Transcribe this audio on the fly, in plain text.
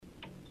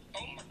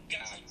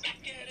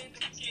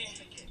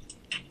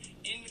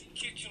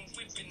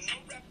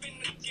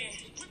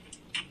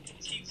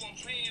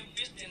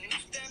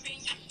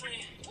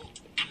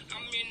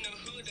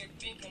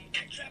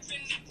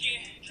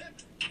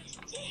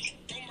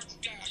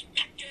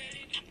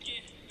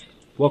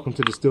Welcome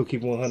to the Still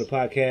Keep 100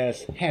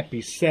 podcast.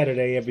 Happy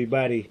Saturday,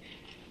 everybody.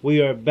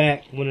 We are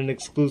back with an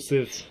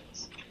exclusive.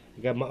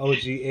 I got my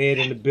OG Ed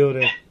in the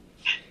building.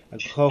 My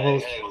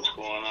co-host, what's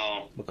going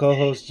on? My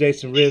co-host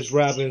Jason Ribs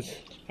Robbins.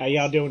 How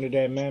y'all doing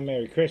today, man?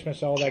 Merry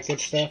Christmas, all that good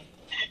stuff.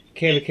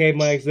 Kayla K,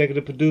 my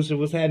executive producer.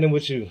 What's happening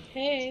with you?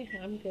 Hey,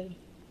 I'm good.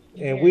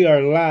 And we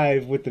are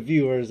live with the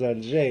viewers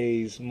on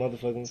Jay's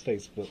motherfucking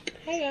Facebook.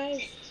 Hi,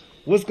 guys.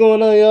 What's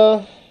going on,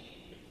 y'all?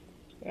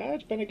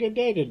 It's been a good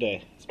day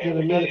today. It's been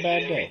Every another day-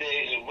 bad every day. day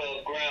is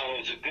above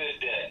ground is a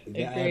good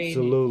day. Agreed.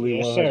 Absolutely,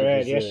 Yes, 100%. sir,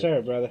 Ed. Yes,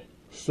 sir, brother.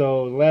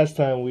 So last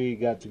time we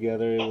got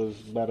together, it was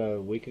about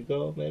a week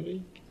ago,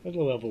 maybe. It was a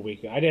little over a week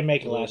ago. I didn't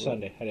make it last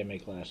Sunday.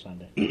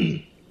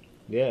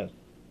 Yeah,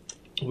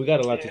 we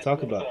got a lot to Yeah,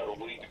 talk it's about.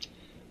 a week.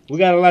 We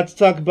got a lot to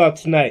talk about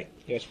tonight.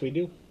 Yes, we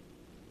do.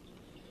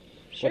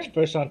 Sure. What's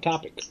first on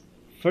topic?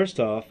 First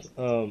off,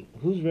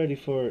 who's ready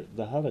for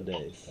the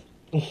holidays?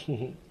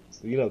 You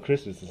know,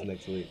 Christmas is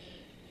next week.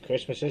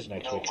 Christmas is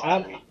next week.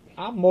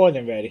 I'm more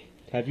than ready.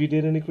 Have you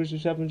did any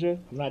Christmas shopping, Jay?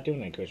 I'm not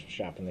doing any Christmas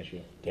shopping this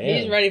year.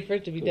 He's ready for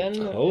it to be done.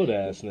 Cold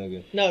ass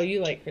nigga. No,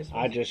 you like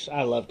Christmas.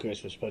 I love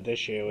Christmas, but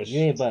this year was.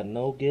 You ain't bought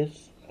no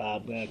gifts.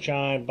 I'm gonna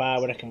try and buy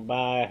what I can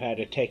buy. I had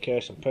to take care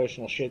of some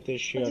personal shit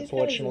this year, But he's got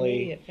his unfortunately.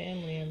 immediate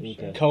family, I'm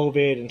sure. Okay.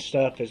 COVID and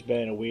stuff has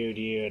been a weird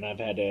year, and I've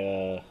had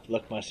to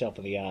look myself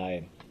in the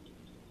eye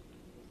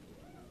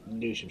and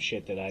do some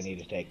shit that I need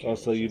to take care Oh, of.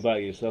 so you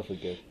bought yourself a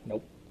gift?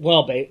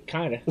 Well,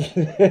 kind of.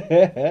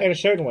 In a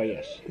certain way,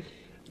 yes.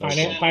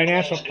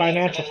 Financial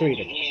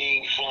freedom.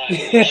 He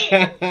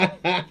ain't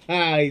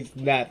flying. He's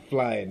not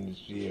flying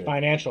this year.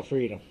 Financial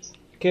freedom.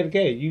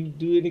 K, you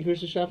do any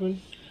Christmas shopping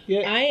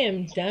yet? I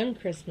am done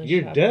Christmas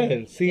You're shopping.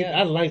 done. See, Yeah.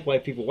 I like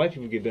white people. White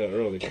people get done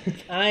early.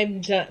 I'm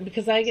done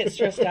because I get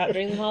stressed out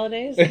during the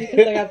holidays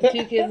because I got the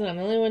two kids and I'm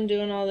the only one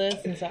doing all this,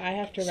 and so I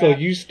have to wrap. So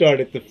you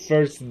started the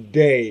first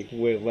day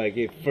when like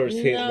it first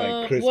hit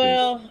like Christmas.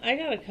 Well, I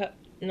got a cut.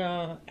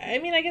 No, I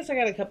mean I guess I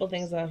got a couple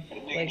things off.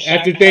 Like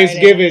After Black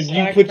Thanksgiving, Friday,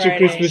 you Black put your Friday.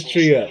 Christmas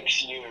tree up.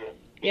 Next year.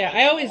 Yeah,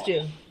 I always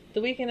do. The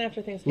weekend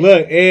after Thanksgiving.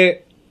 Look,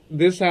 Ed,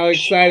 this how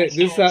excited.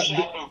 This how.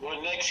 Shopping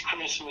for next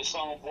Christmas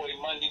on boy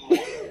Monday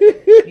morning.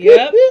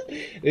 Yep.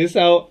 This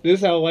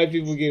how white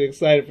people get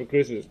excited for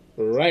Christmas.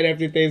 Right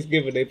after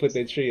Thanksgiving, they put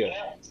their tree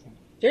up.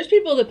 There's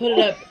people that put it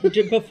up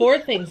before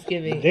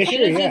Thanksgiving. This As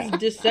soon year, as it's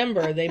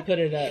December, they put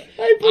it up.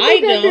 Hey, put I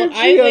that goddamn don't.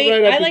 I tree up wait.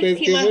 right I after like to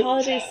keep my Thanksgiving.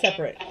 holidays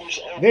separate.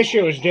 This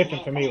year was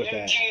different for me with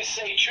that. Kids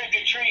say trick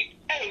or treat.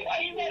 Hey,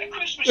 why you got a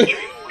Christmas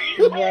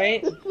tree?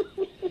 Right?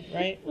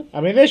 Right? I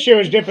mean, this year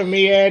was different for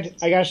me, Ed.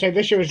 I gotta say,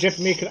 this year was different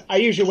for me. 'Cause I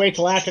usually wait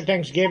till after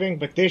Thanksgiving,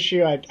 but this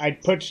year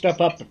I'd put stuff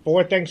up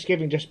before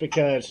Thanksgiving just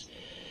because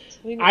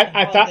We need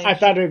I holidays.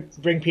 thought it'd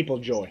bring people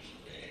joy.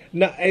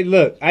 No, hey,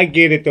 look, I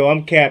get it though.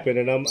 I'm capping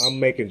and I'm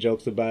making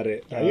jokes about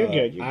it. No, you're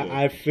good, you're good.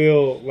 I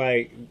feel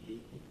like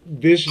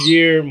this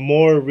year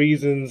more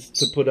reasons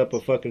to put up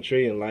a fucking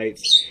tree and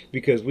lights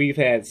because we've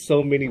had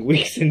so many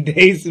weeks and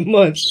days and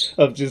months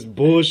of just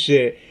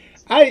bullshit.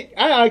 I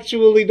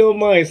actually don't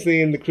mind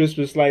seeing the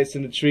Christmas lights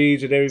and the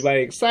trees and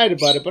everybody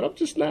excited about it, but I'm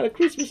just not a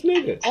Christmas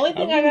nigga. Only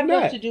thing I'm I really have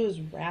not. left to do is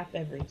wrap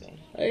everything.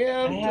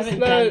 Yeah, I'm I just haven't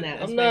not. done that.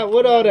 That's I'm my- not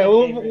with all that. my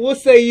What, favorite. what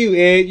say you,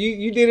 Ed?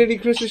 You did any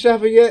Christmas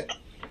shopping yet?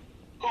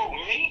 Who,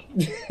 me?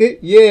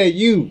 Yeah,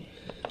 you.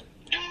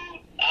 Dude,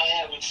 I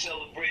haven't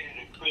celebrated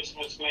a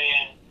Christmas,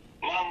 man.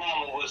 My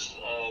mama was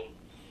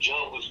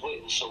Jehovah's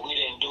Witness, so we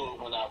didn't do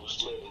it when I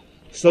was little.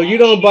 So you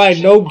don't buy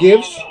no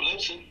gifts?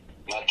 Listen,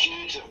 my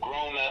kids have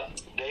grown up.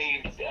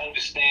 They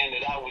understand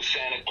that I was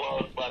Santa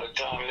Claus by the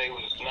time they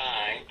was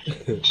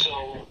 9.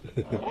 So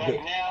right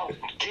now,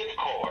 gift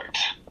cards.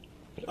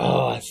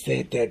 Oh, I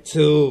said that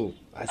too.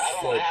 I I don't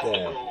said have to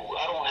that. go.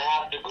 I don't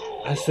have to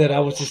go. I said I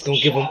was just gonna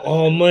give them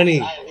all money.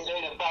 It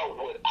ain't about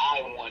what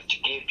I want to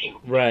give you.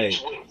 Right.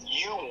 It's what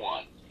you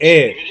want.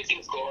 Ed, Here's a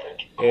gift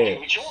card. Ed. Give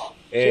what you want.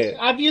 Ed,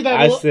 I view that.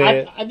 I a little,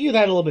 said- I view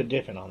that a little bit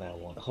different on that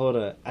one. hold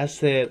on. I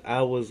said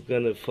I was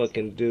gonna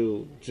fucking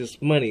do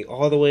just money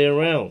all the way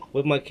around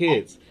with my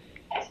kids.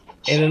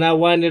 And then I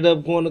winded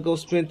up going to go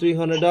spend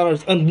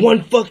 $300 on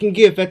one fucking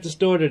gift at the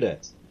store today.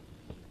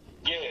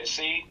 Yeah,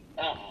 see?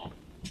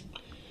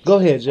 Go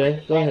ahead,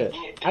 Jay. Go ahead.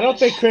 I don't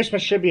think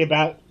Christmas should be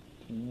about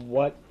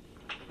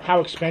how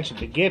expensive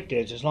the gift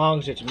is, as long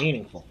as it's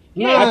meaningful.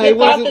 Yeah, Nah, it's the it thought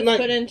wasn't that's like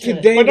put into it.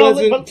 today. But no,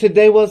 Wasn't but-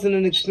 today wasn't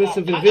an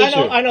expensive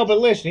adventure. I know, but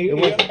listen, It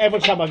was-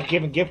 everyone's talking about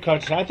giving gift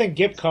cards. I think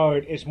gift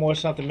card is more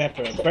something meant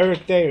for a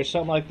birthday or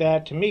something like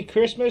that. To me,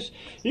 Christmas,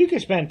 you can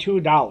spend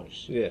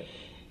 $2. Yeah.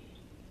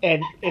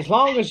 And as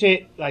long as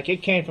it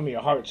came from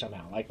your heart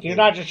somehow, like you're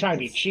not just trying to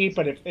be cheap,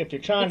 but if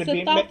you're trying It's to the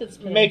be thought that's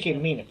put make into it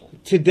it. meaningful.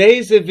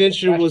 Today's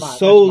adventure That's was mine,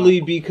 solely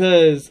that's mine.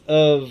 because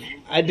of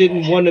I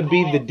didn't want to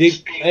be the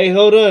dick. Hey,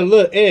 hold on,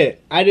 look, Ed.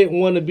 I didn't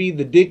want to be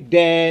the dick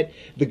dad,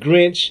 the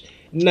Grinch,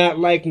 not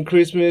liking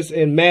Christmas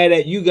and mad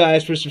at you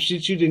guys for some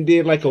shit you done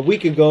did like a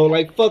week ago.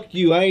 Like, fuck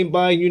you, I ain't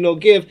buying you no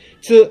gift.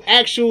 To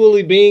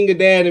actually being a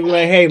dad and be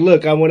like, hey,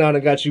 look, I went out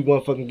and got you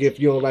one fucking gift.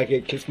 You don't like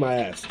it, kiss my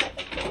ass.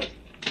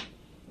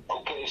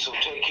 Okay, so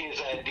take his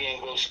idea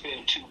and go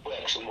spend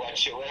 $2 and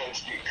watch your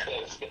ass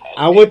because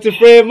I went to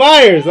Fred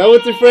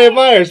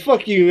Meyer's.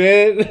 Fuck you,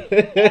 man.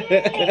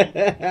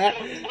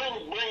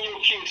 bring your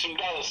kids some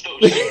dollar store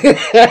shit.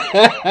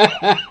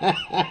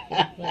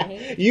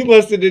 You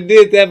must have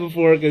did that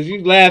before because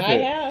you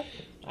laughing. I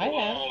Come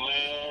have. on,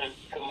 man.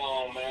 Come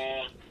on,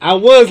 man. I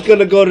was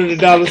gonna go to the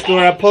dollar store.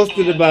 I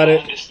posted about I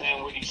it.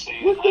 understand what he's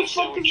saying. What the I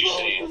understand fuck what is you're wrong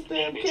saying. with this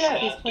damn It's cat?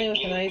 not He's playing with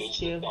the an gift, ice it's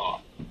the cube.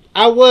 thought.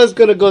 I was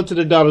gonna go to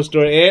the dollar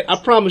store, Ed. I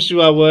promise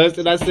you I was.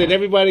 And I said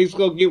everybody's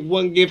gonna get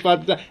one gift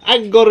out the I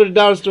can go to the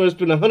dollar store and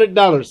spend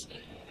 $100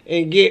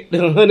 and get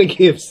 100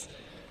 gifts.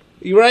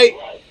 You right?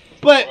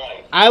 But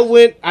I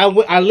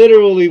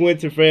literally went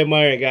to Fred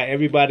Meyer and got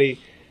everybody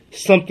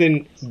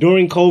something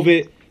during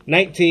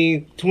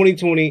COVID-19,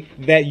 2020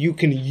 that you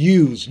can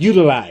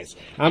utilize.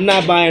 I'm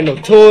not buying no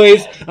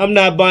toys. I'm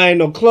not buying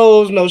no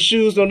clothes, no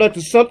shoes, no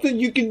nothing. Something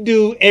you can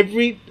do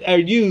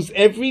use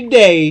every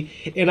day.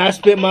 And I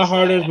spent my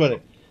hard-earned money.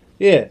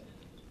 Yeah.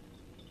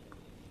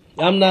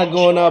 I'm not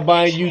going out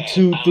buying you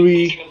 2,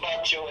 3. Thinking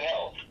about your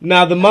health.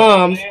 Now the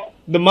moms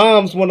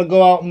want to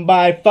go out and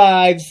buy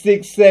 5,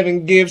 6,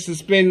 7 gifts and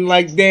spend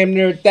like damn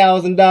near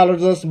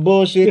 $1,000 on some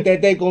bullshit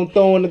that they gonna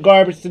throw in the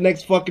garbage the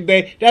next fucking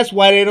day. That's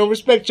why they don't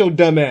respect your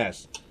dumb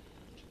ass.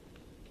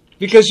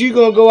 Because you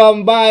gonna go out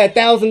and buy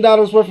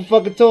 $1,000 worth of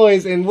fucking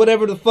toys and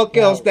whatever the fuck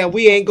else that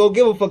we ain't gonna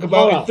give a fuck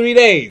about in 3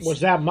 days. Was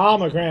that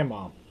mom or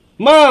grandmom?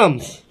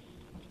 Moms,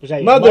 Was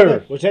that your Mother.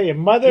 mother? Was that your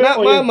mother? not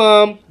or my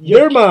mom,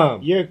 your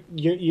mom. Your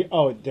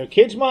the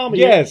kid's mom? Or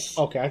Yes.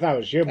 Okay, I thought it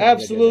was your mom. that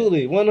did that.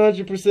 Absolutely,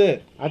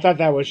 100%. I thought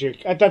that was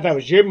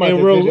your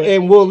mother.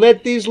 And we'll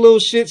let these little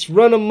shits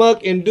run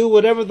amok and do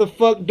whatever the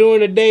fuck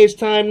during the day's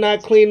time,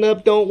 not clean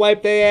up, don't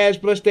wipe their ass,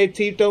 brush their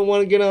teeth, don't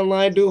want to get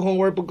online, do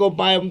homework, but go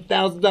buy them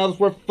 $1,000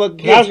 worth of fucking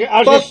gifts.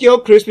 Fuck your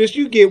Christmas.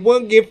 You get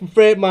one gift from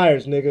Fred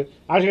Meyer's, nigga.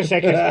 I was gonna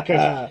say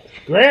because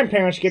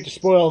grandparents get to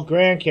spoil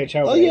grandkids.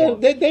 Oh yeah,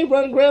 they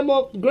run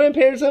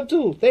grandparents up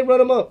too. They run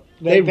them up.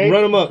 They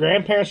run them up.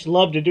 Grandparents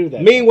love to do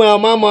that. Meanwhile,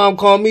 my mom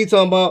called me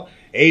talking about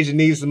Asia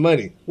needs some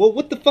money. Well,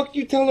 what the fuck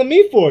you telling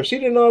me for? She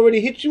didn't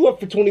already hit you up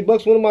for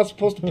 $20. When am I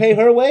supposed to pay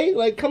her way?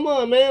 Like, come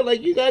on, man.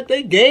 Like, you got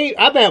that game.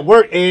 I'm at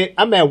work, Ed.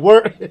 I'm at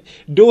work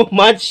doing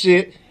my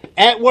shit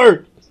at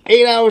work.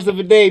 8 hours of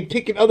a day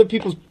picking other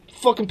people's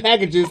fucking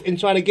packages and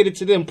trying to get it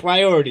to them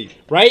priority,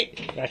 right?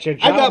 That's your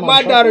job. I got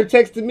my daughter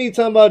texting me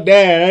talking about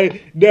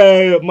Dad,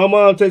 my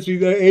mom texted me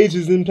that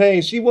Asia's in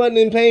pain. She wasn't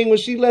in pain when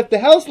she left the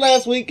house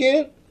last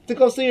weekend to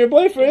go see her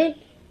boyfriend.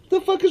 The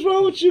fuck is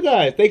wrong with you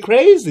guys? They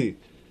crazy.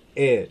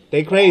 Ed,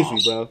 they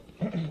crazy, bro.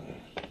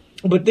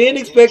 But then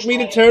expect me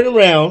to turn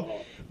around.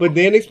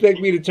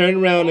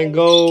 And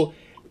go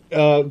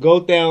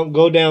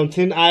down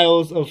 10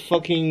 aisles of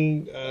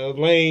fucking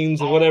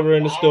lanes or whatever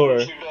in the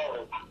store.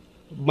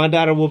 My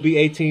daughter will be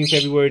 18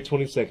 February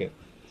 22nd.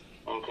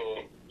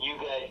 Okay, you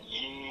got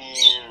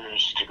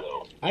years to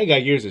go. I ain't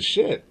got years of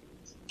shit.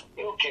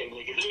 Okay,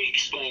 nigga, let me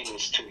explain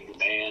this to you,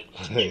 man.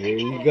 Here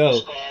you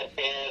go.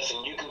 Podcast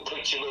and you can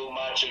put your little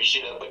macho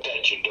shit up, but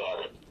that's your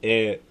daughter.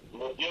 Yeah.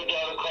 Your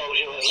daughter calls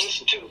you and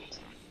listen to me.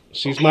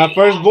 She's my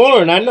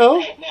firstborn, I know.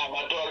 Right now,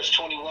 my daughter's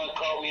 21,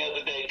 called me the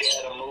other day,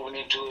 Dad, I'm moving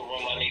into a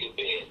room, I need a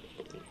bed.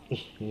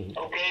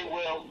 Okay,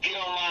 well, get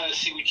online and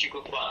see what you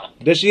can find.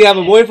 Does she have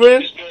a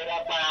boyfriend? This bed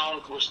I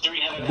found was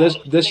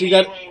 $300.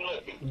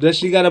 Does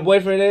she got a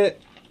boyfriend, Ed?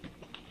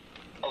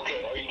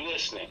 Okay, are you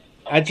listening?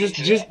 I just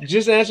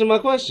answer my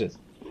question.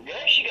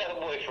 Yeah, she got a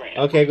boyfriend.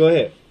 Okay, go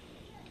ahead.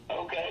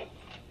 Okay.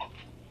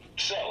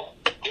 So,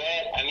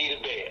 Dad, I need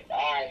a bed.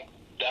 Alright.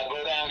 I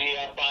go down here,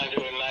 I find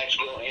her a nice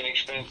little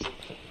inexpensive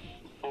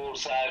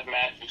full-size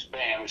mattress.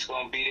 Bam, it's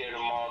gonna be there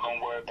tomorrow.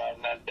 Don't worry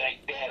about nothing.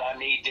 Dad, I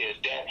need this.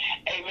 Dad,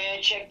 hey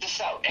man, check this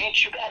out.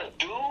 Ain't you got a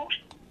dude?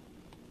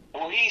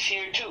 Well, he's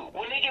here too.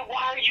 Well, nigga,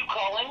 why are you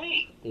calling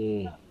me?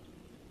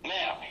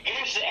 Now,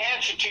 here's the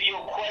answer to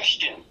your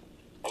question.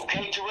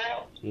 Okay,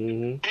 Terrell?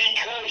 Mm-hmm.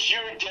 Because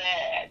you're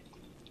Dad.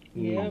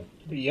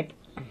 Yep.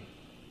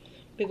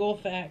 Big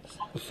old facts.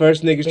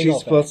 First nigga Big she's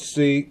old supposed to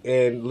see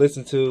and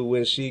listen to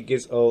when she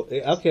gets old.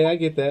 Okay, I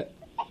get that.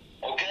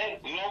 Okay?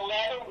 No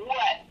matter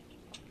what,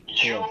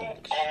 you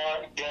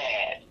are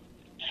Dad.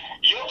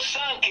 Your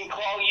son can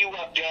call you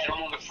up, Dad.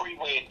 I'm on the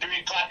freeway at 3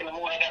 o'clock in the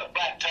morning. I got a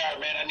flat tire,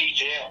 man. I need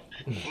your help.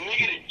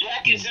 Nigga, the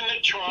jacket's in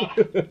the trunk.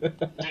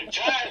 The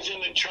tire's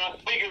in the trunk.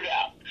 Figure it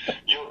out.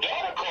 Your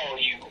daughter call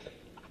you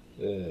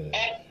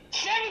at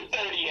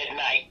 7:30 at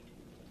night.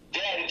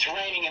 Dad, it's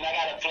raining and I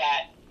got a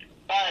flat.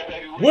 All right,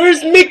 baby.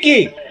 Where's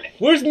Mickey?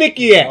 Where's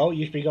Mickey at? Oh,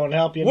 you should be going to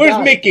help your Where's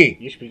daughter. Mickey?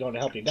 You should be going to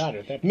help your daughter.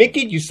 At that point.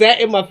 Mickey, you sat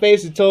in my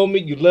face and told me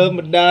you loved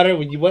my daughter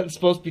when you wasn't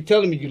supposed to be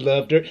telling me you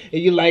loved her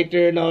and you liked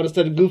her and all this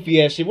other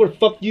goofy ass shit. Where the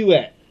fuck you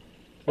at?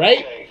 Right?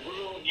 Okay.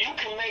 Well, you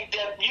can make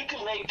that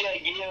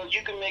yell.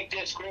 You can make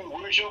that scream.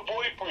 Where's your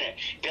boyfriend?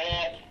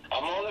 Dad,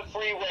 I'm on the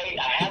freeway.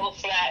 I have a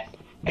flat.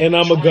 And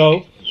I'ma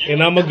go.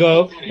 And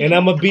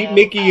I'ma beat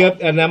Mickey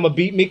up. And I'ma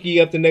beat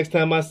Mickey up the next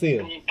time I see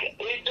him.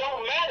 It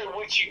don't matter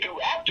what you do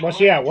afterwards. Was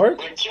he at work?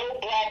 But your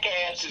black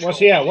ass is Was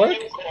he at work?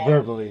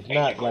 Verbally,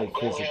 not like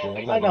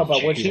physically. I know,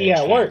 but was he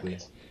at work?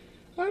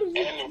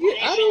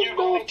 I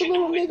off the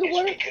little nigga It's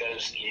work?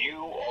 because you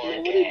are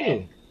What do you dad.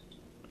 do?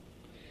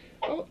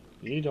 Oh,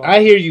 You don't. I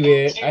hear you,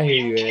 Ed. I hear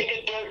You you, take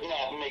a dirt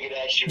nap, nigga,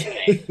 that's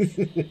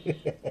your name.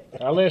 Ed.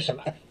 Now listen,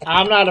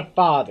 I'm not a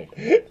father,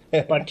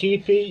 but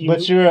TP, you,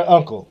 But you're an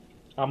uncle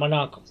I'm an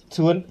uncle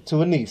to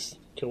a niece.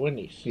 to a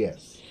niece.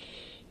 Yes.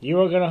 You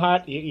are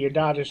gonna your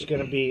daughter's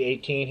gonna be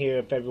 18 here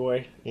in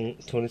February.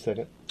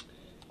 22nd.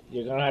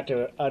 You're gonna have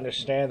to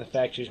understand the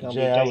fact she's gonna Jay,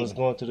 be I dating. was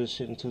going through this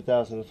shit in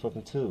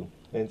 2002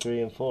 and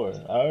 3 and 4.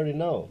 I already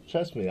know.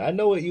 Trust me. I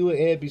know what you and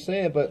Ed be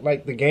saying, but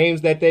like the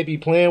games that they be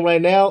playing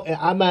right now, and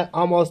I'm at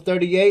almost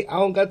 38. I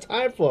don't got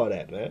time for all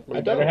that, man. We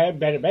I don't.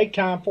 better make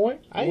time for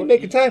it. I ain't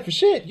making time for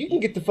shit. You can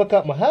get the fuck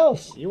out my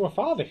house. You a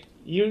father.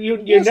 You're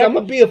Yes, never. I'm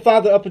gonna be a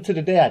father up until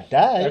the day I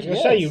die. I was gonna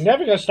yes. say you're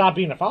never gonna stop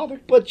being a father.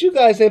 But you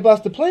guys ain't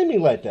about to play me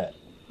like that.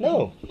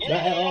 No, not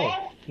at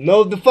all.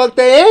 No, the fuck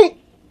they ain't.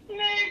 Nigga.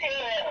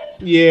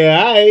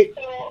 Yeah, I ain't.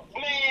 Oh,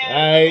 man,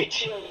 Aight. let me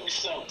tell you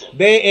something.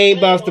 They ain't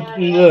about to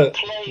learned how look,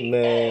 play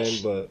man. us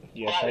But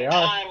Yes, by they the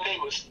are. time they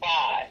was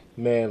 5.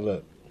 man,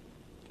 look.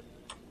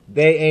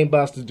 They ain't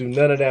about to do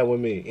none of that with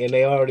me, and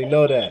they already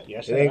know that.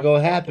 Yes, It they ain't are.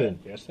 gonna happen.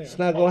 Yes, they It's are.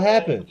 not gonna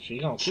happen. She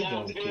gonna keep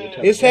doing the kid.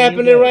 It's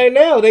happening right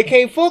now. They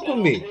can't fuck with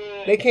me.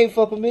 They can't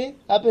fuck with me.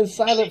 I've been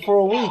silent for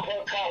a week.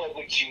 Her collar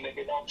with you,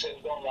 nigga.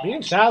 Don't lie.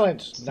 Being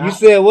silent. You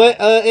said what,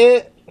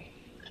 Ed?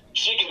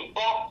 She can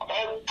bop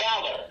her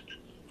collar.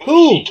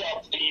 Who? When she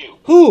talks to you.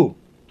 Who?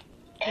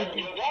 Your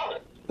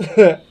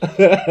daughter.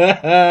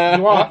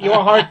 You want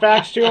hard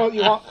facts too?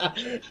 You want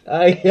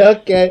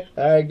Okay.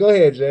 All right. Go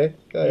ahead, Jay.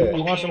 Go you ahead.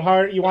 want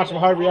some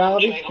hard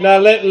reality? Now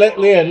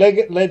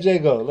let Jay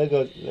go. Let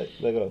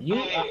go.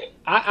 You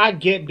I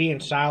get being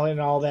silent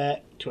and all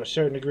that to a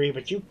certain degree,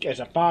 but you as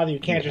a father you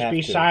can't You just have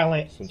be to,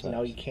 silent. sometimes.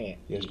 No, you can't.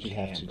 Yes, you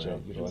have can't, to, bro.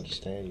 Joe. You don't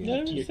understand. You I have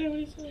don't to. understand what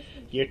he's saying.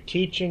 You're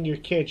teaching your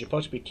kids. You're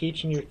supposed to be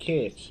teaching your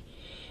kids.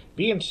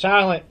 Being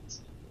silent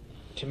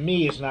to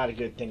me is not a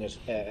good thing as a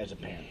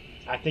parent.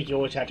 I think you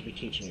always have to be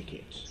teaching your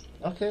kids.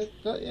 Okay.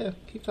 Yeah.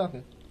 Keep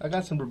talking. I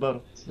got some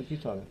rebuttal. But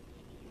keep talking.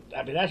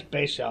 I mean, that's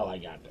basically all I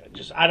got.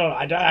 Just I don't.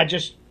 I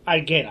just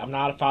again, I'm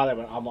not a father,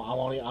 but I'm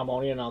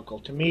only an uncle.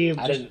 To me,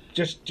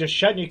 just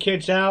shutting your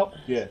kids out.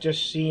 Yeah.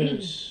 Just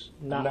seems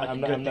not like a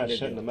good I'm not thing to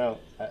shutting do. them out.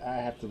 I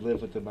have to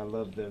live with them. I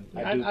love them.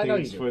 I I do know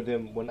things you do. for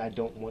them when I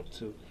don't want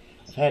to.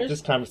 I've had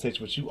this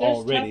conversation with you There's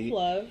already. tough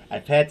love.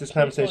 I've had this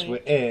conversation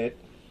point. with Ed.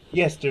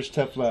 Yes, there's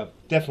tough love.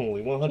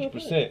 Definitely,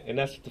 100%. And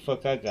that's what the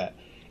fuck I got.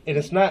 And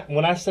it's not,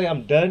 when I say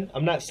I'm done,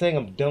 I'm not saying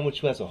I'm done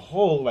with you as a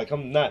whole. Like,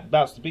 I'm not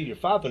about to be your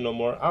father no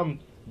more. I'm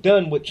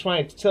done with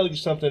trying to tell you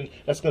something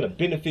that's going to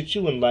benefit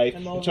you in life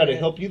I'm and try to over it.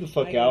 help you the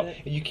fuck I get out. it.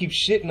 And you keep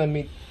shitting on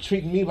me,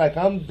 treating me like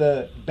I'm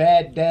the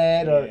bad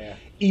dad or Yeah.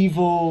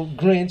 evil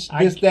Grinch,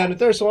 this, that, and the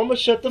third. So I'm going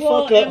to shut the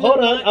Well, fuck up. and Hold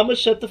the on. one- I'm going to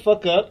shut the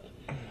fuck up.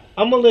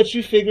 I'm going to let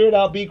you figure it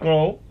out, be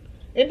grown.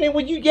 And then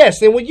when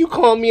you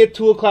call me at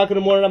 2 o'clock in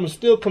the morning, I'm going to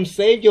still come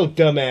save your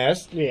dumb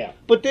ass. Yeah.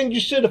 But then you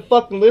should have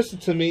fucking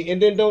listened to me,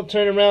 and then don't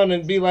turn around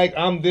and be like,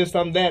 I'm this,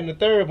 I'm that, and the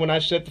third when I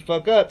shut the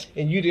fuck up,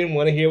 and you didn't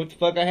want to hear what the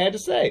fuck I had to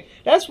say.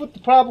 That's what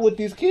the problem with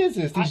these kids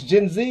is, these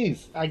Gen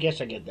Zs. I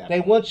guess I get that. They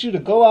want you to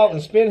go out and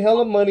spend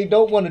hella money,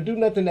 don't want to do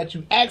nothing that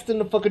you asked them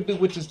to fucking do,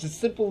 which is to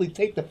simply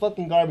take the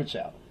fucking garbage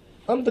out.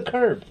 On the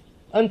curb.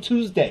 On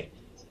Tuesday.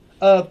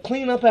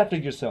 Clean up after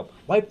yourself.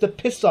 Wipe the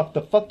piss off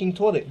the fucking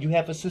toilet. You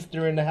have a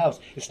sister in the house.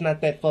 It's not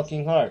that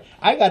fucking hard.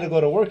 I gotta go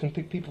to work and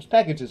pick people's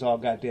packages all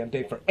goddamn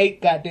day for 8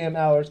 goddamn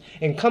hours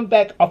and come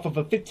back off of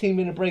a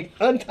 15-minute break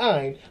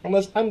untimed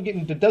unless I'm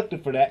getting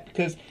deducted for that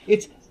because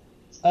it's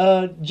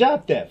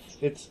job theft.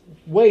 It's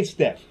wage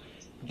theft.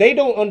 They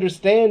don't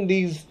understand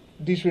these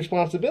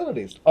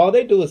responsibilities. All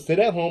they do is sit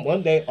at home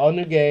one day on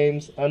their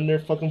games, on their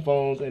fucking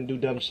phones, and do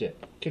dumb shit.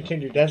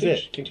 That's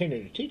it.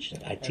 Continue to teach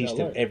them. I And teach they'll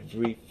them learn.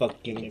 every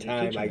fucking Continue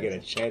time teaching I get a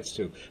them. chance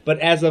to. But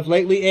as of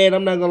lately, Ed,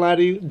 I'm not gonna lie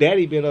to you,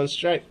 Daddy been on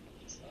strike.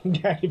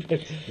 Daddy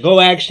been- Go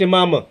ask your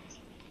mama.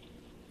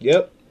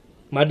 Yep.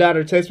 My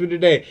daughter texted me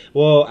today.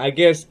 Well, I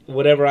guess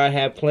whatever I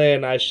have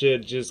planned, I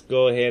should just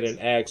go ahead and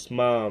ask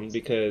Mom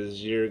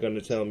because you're going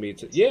to tell me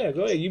to. Yeah,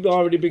 go ahead. You've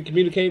already been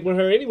communicating with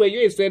her anyway.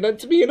 You ain't said nothing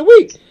to me in a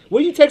week.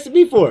 What are you texting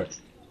me for?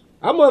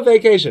 I'm on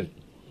vacation.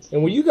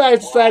 And when you guys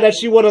decide that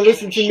you want to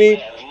listen to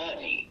me.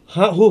 Money.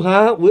 Huh?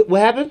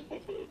 What happened?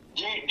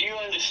 Do you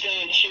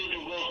understand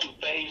children go through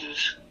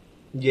phases?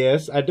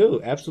 Yes, I do.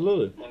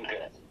 Absolutely.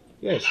 Okay.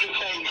 Yes. It's the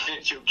phase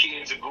that your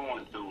kids are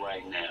going through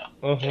right now.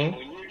 Uh-huh.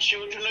 When your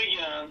children are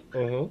young,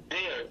 Uh-huh.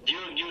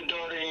 your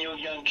daughter and your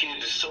young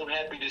kids are so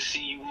happy to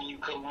see you when you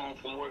come home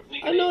from work.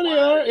 Nigga, I know they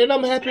are, and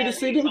I'm happy to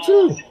see them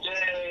too.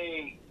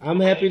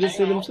 I'm happy to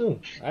see them too.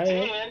 I am.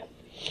 Then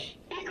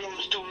it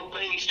goes to a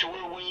phase to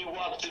where when you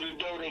walk through the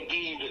door, they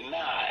give you the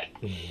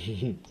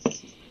nod.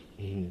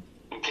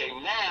 Okay,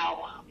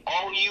 now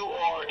all you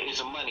are is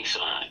a money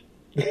sign.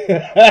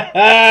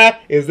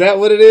 Is that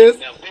what it is?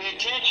 Now pay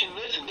attention.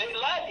 Listen, they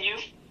love you.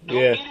 Don't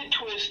Yeah. get it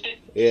twisted.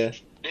 Yeah.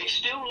 They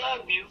still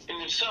love you,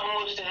 and if something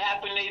was to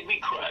happen, they'd be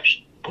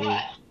crushed.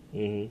 But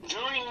Mm-hmm.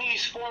 during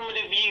these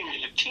formative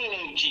years, the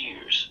teenage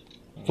years,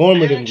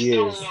 Formative parents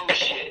years. don't know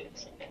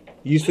shit.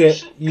 You said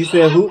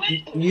who?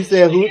 You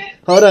said who?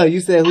 Hold on. You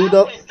said who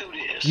don't?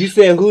 You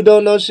said who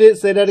don't know shit?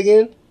 Say that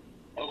again.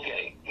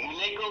 Okay, when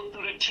they go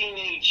through the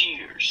teenage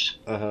years,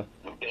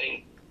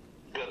 okay,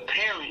 the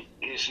parent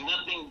is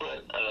nothing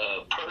but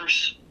a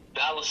purse,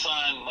 dollar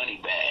sign,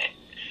 money bag.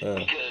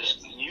 Because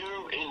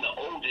you're in the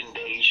olden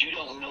days, you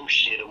don't know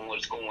shit on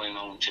what's going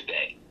on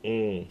today.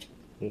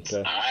 Okay.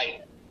 All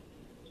right.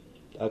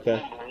 Okay.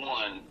 Number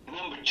one.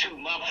 Number two,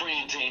 my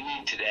friends ain't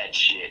into that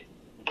shit,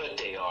 but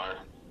they are.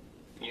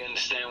 You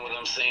understand what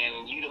I'm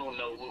saying? You don't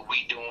know what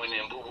we doing,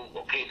 and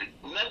okay,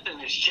 nothing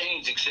has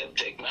changed except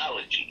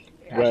technology.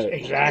 Right.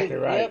 Exactly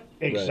right. Yep.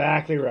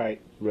 Exactly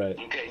right. Right.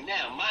 Okay,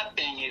 now my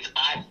thing is,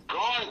 I've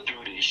gone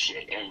through this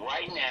shit, and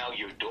right now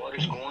your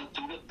daughter's going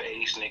through the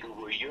phase, nigga,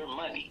 where your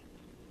money.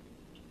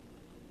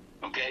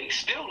 Okay,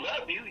 still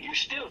love you. You're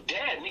still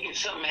dead. Nigga, if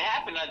something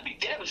happened, I'd be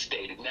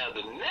devastated. Now,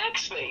 the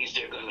next phase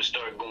they're going to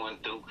start going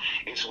through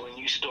is when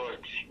you start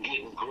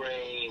getting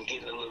gray and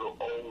getting a little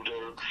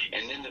older.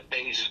 And then the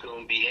phase is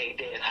going to be, hey,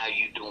 Dad, how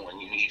you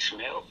doing? You need some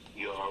help?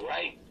 You all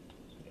right?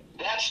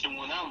 That's the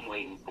one I'm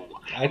waiting for.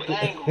 But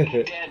I ain't going to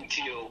get that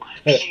until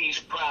she's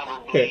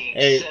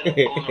probably set up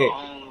on her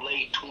own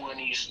late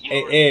 20s,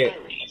 early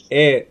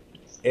 30s.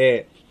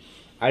 Ed,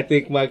 I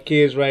think my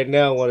kids right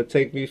now want to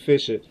take me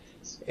fishing.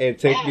 And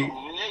take me.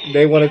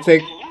 They want to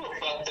take.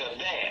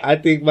 I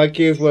think my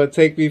kids want to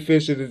take me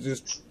fishing and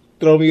just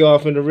throw me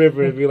off in the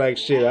river and be like,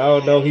 "Shit, I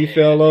don't know. He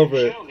fell over."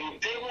 If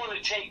they want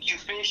to take you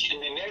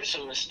fishing, then there's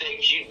some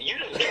mistakes you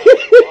done done a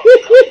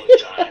couple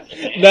of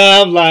times.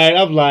 No, I'm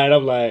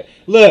lying.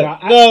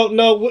 Look,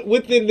 no.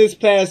 Within this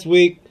past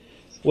week,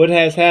 what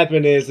has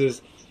happened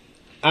is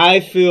I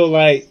feel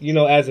like,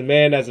 as a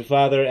man, as a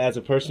father, as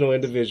a personal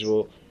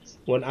individual,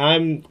 when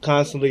I'm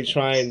constantly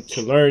trying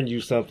to learn you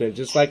something,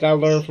 just like I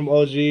learn from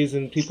OGs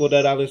and people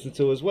that I listen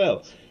to as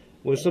well.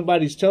 When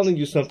somebody's telling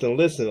you something,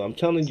 listen, I'm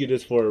telling you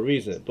this for a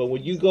reason. But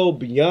when you go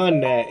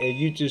beyond that and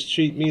you just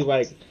treat me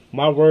like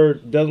my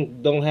word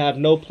don't have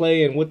no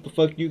play in what the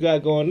fuck you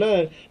got going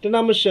on, then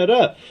I'm going to shut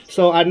up.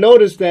 So I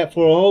noticed that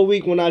for a whole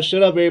week when I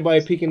shut up,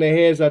 everybody peeking their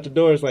heads out the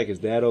door. It's like, is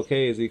Dad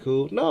okay? Is he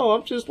cool? No,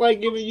 I'm just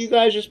like giving you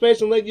guys your space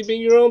and letting you be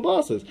your own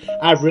bosses.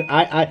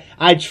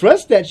 I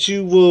trust that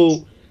you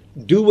will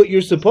do what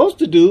you're supposed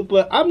to do,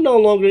 but I'm no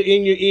longer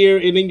in your ear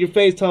and in your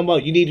face talking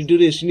about you need to do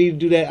this, you need to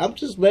do that. I'm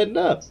just letting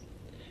up.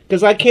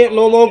 Because I can't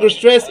no longer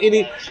stress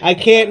any. I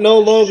can't no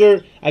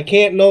longer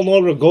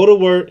go to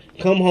work,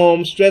 come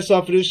home, stress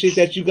off of this shit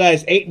that you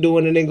guys ain't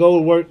doing, and then go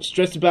to work,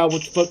 stress about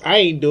what the fuck I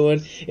ain't doing.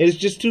 And it's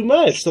just too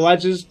much. So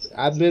I've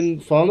been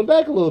falling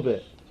back a little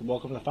bit.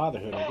 Welcome to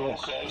fatherhood, I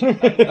guess.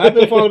 I've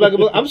been falling back a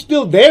little. I'm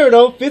still there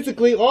though,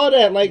 physically, all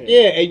that. Like,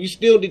 yeah, and you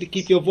still need to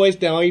keep your voice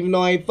down, even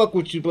though I ain't fuck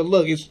with you. But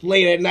look, it's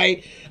late at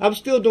night. I'm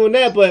still doing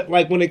that. But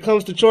like when it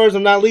comes to chores,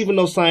 I'm not leaving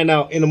no sign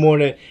out in the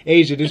morning.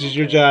 Asia, this is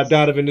your job.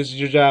 Donovan, this is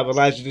your job.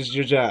 Elijah, this is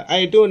your job. I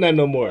ain't doing that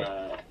no more.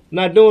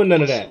 Not doing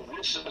none of that.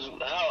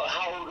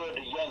 How old are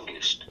the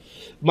youngest?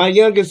 My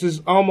youngest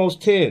is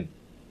almost 10.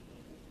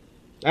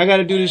 I got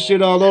to do this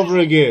shit all over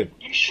again.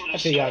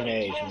 That's a young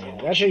age, man.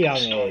 That's a young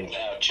age.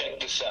 Now, check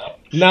this out.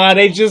 Nah,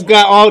 they just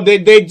got all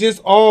they just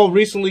all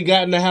recently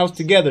got in the house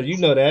together. You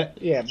know that.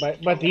 Yeah,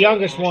 but the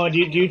youngest one, do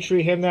you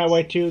treat him that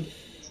way too?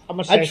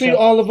 I treat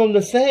all of them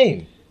the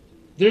same.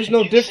 There's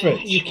no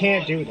difference. You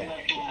can't do that.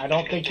 I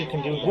don't think you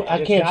can do that.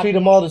 I can't treat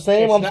them all the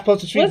same. I'm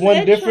supposed to treat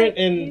one different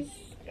and.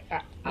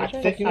 I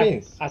think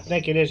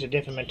it is a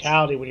different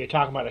mentality when you're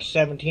talking about a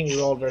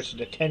 17-year-old versus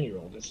a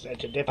 10-year-old. It's a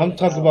different. I'm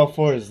talking about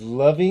for as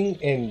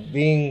loving and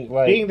being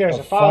there as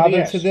a father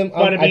yes. to them.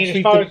 But I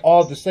treat them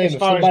all the same. If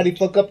somebody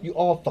fuck up, you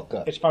all fuck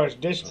up. As far as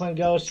discipline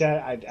goes,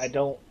 I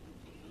don't.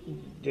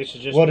 This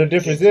is just. Well, the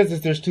difference is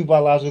there's two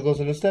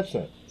biologicals and a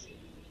stepson.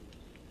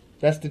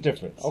 That's the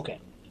difference. Okay.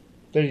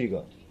 There you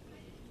go.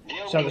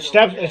 So is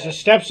the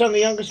stepson the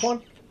youngest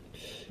one?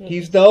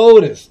 He's the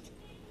oldest.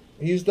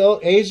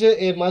 Asia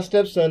and my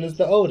stepson is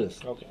the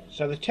oldest. Okay,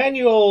 so the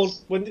 10-year-old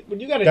when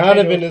you got a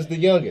Donovan is the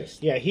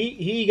youngest. Yeah,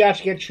 he got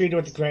to get treated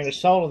with a grain of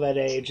salt at that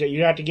age.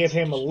 You have to give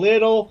him a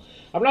little.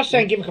 I'm not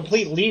saying give him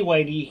complete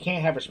leeway. He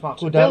can't have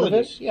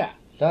responsibilities. Yeah,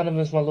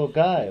 Donovan's my little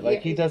guy.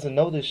 He doesn't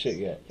know this shit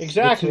yet.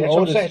 Exactly, that's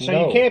what I'm saying.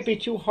 So you can't be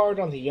too hard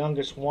on the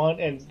youngest one,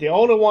 and the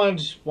older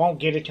ones won't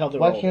get it till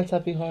they're older. Why can't I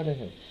be hard on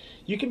him?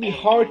 You can be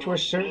hard to a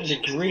certain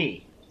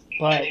degree.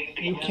 But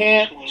you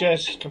can't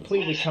just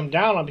completely come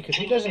down on him because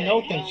he doesn't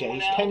know things yet.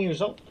 He's 10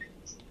 years old.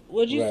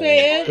 What'd you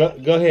say, Ed?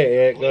 Go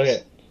ahead,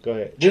 Ed. Go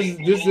ahead. This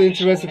is an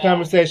interesting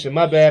conversation.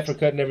 My bad for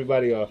cutting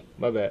everybody off.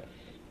 My bad.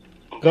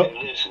 Go. Okay,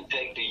 listen,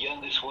 take the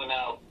youngest one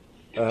out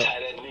and tie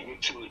that nigga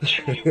to a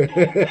tree. Break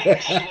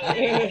his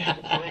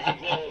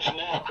ass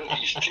now because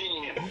he's 10.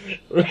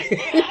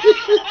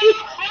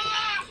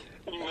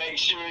 You make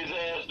sure his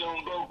ass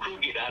don't go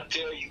crooked. I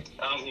tell you,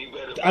 you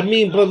better. I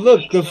mean, but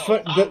look, I'm just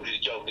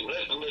joking.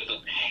 Listen.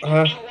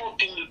 If you want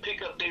them to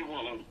pick up their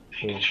room,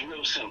 it's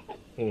real simple.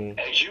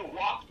 As you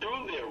walk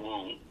through their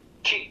room,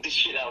 kick the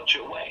shit out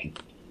your way.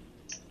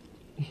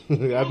 I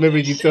remember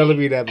you telling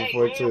me that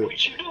before, too.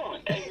 What you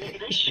doing? Hey,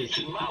 That shit's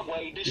in my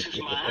way. This is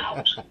my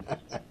house.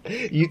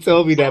 You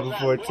told me that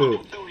before, I'm too.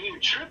 not through here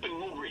tripping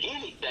over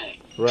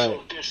anything. Right. So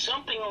if there's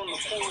something on the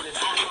floor that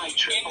I might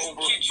trip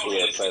over,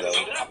 Yeah, play that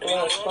one. You want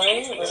to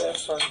explain or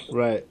that's fine?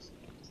 Right.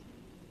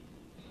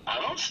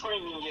 I don't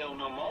scream and yell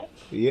no more.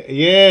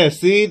 Yeah,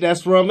 see?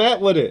 That's where I'm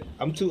at with it.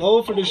 I'm too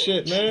old for this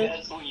shit, man.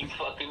 That's when you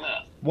fucking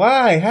up.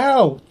 Why?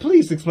 How?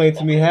 Please explain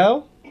to me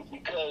how.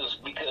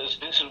 Because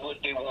this is what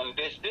they want.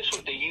 This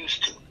what they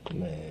used to.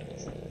 Man.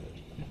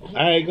 All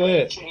right, go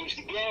ahead. Change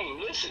the game.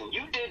 Listen,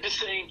 you did the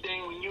same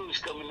thing when you was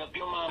coming up.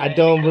 Your mom. I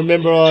don't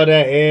remember all that,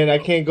 Ed. I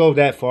can't go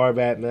that far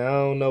back, man. I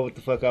don't know what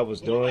the fuck I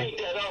was You doing. ain't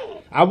that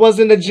old. I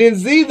wasn't a Gen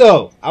Z,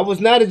 though. I was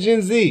not a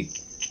Gen Z.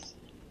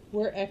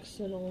 We're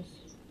Xnals.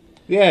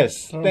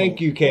 Yes. Thank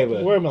you,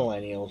 Kayla. We're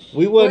millennials.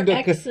 We wasn't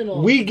We're the,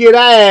 Xnals. we get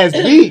our ass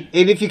beat.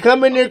 And if you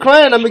come in there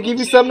crying, I'm going to give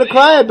you something to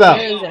cry about.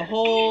 There's a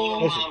whole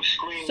Your mom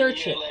screamed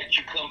search and it. let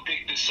you come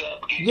pick this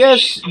up. Get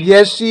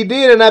Yes, she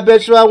did. And I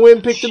bet you I went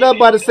and picked it up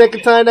by the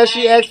second time that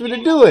she asked me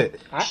to do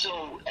it.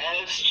 So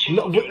as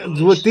No,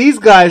 children, with these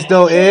guys,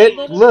 though,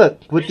 Ed,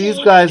 look, with these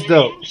guys,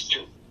 though.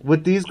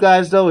 With these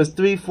guys, though, it's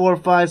 3, 4,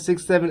 5,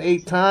 6, 7,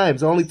 8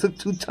 times. It only took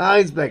 2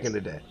 times back in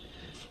the day.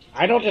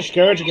 I don't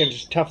discourage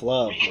against tough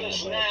love. Man,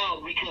 Because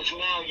but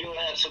now your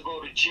ass will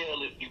go to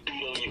jail if you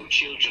beat on your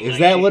children. Is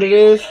that what it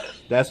is?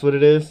 That's what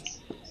it is?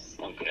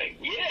 Okay.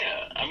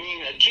 Yeah. I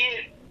mean, a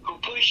kid who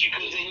push you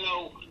because they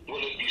know, well,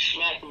 if you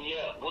smack me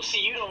up. Well, see,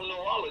 you don't know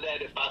all of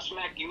that. If I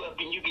smack you up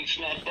and you get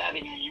smacked out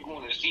and you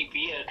going to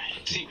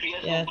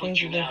CPS, Yeah, will put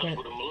things you are in the house different.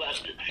 with a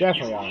molester.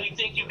 Definitely You are. really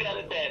think you got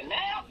it bad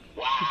now?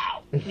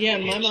 Wow. Yeah,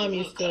 my mom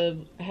used to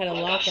had a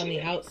lock on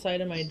the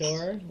outside of my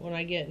door. When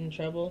I get in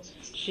trouble,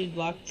 she'd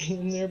lock me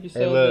in there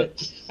so look.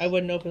 that I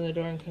wouldn't open the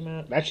door and come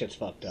out. that shit's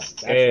fucked up.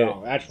 That's Hey.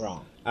 wrong. That's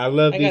wrong. I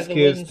love I these got the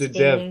kids wooden to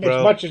death, spoon. bro.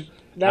 As much as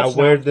that's I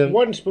wear not, them-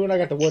 wooden spoon, I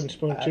got the wooden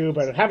spoon too.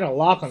 But having a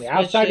lock on the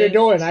outside of your Switches.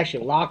 door and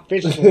actually lock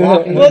physically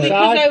locking Well, inside.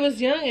 because I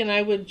was young and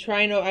I would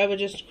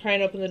just try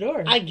and open the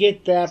door. I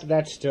get that, but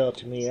that's still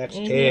to me that's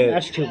Yeah.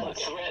 that's too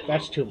much.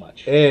 That's too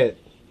much. Ed,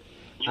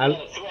 You I-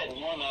 gotta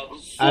threaten one of them.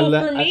 So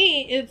for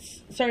me,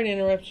 it's sorry to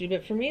interrupt you,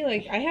 but for me,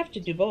 like I have to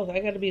do both. I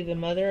got to be the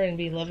mother and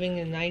be loving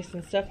and nice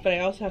and stuff, but I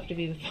also have to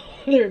be the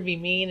father and be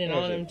mean and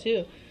on him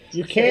too.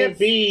 You can't it's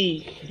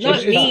be Not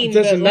just- mean, it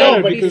doesn't but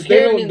matter like, because be they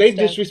stern don't. and They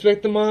stuff.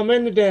 disrespect the mom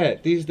and the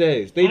dad these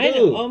days. They I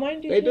do. know. Oh, mine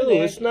do. They too. do. They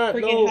It's not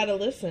forget no. how to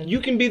listen. You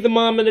can be the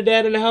mom and the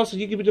dad in the house, or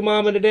you can be the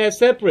mom and the dad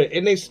separate,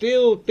 and they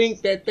still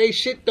think that they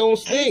shit don't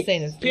stink.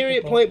 saying it's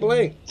Period. difficult. Point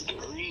blank. The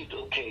reason,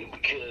 okay,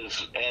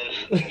 because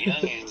as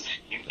youngins,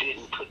 you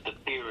didn't put the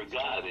fear of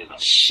God in them.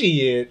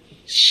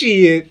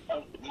 Shit.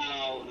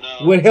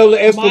 No. With hella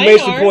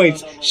exclamation Mine are.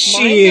 points. Mine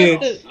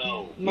Shit.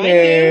 No. Mine do.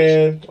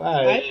 Man. All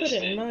I right. put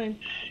it in mine.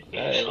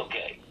 It's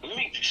okay. Let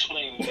me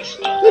explain this.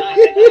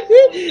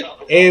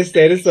 Ed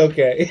said it's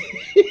okay.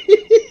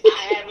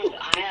 I haven't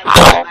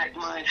smacked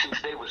mine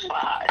since they was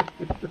 5.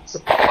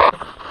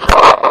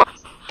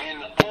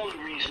 And the only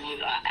reason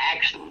is I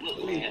asked them,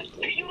 look, man,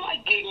 do you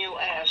like getting your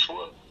ass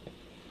whooped?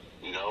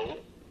 No.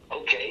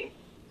 Okay.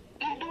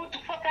 Then do what the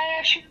fuck I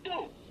asked you to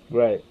do.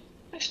 Right.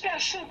 It's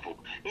that simple.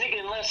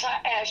 Nigga, unless I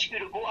ask you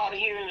to go out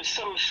here in the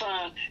summer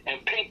sun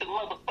and paint the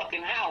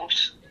motherfucking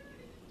house,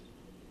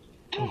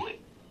 do it.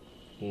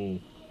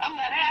 Mm. I'm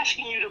not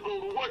asking you to go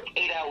to work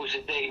 8 hours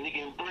a day,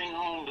 nigga, and bring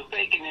home the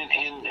bacon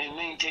and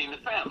maintain the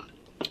family.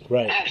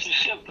 Right. Ask you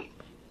simply.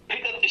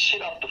 Pick up the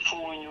shit off the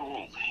floor in your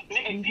room.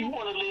 Nigga, if you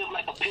want to live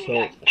like a pig,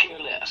 So- I can care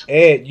less.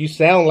 Ed, you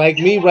sound like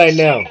me right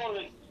now. You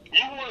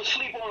want to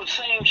sleep on the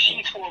same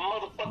sheets for a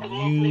motherfucking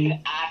month, You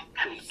nigga, I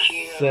could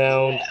care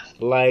Sound less.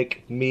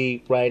 like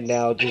me right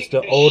now. Just Pick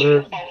the the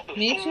older, shit off the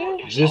Me floor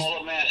too. is just all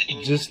I'm asking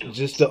you just to do.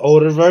 just the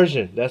older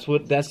version.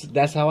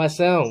 That's how I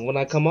sound when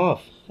I come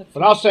off.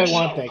 But I'll say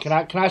one thing. Can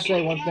I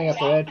say one thing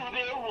after Walk that? through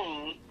their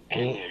room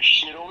and there's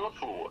shit on the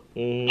floor.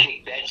 Mm.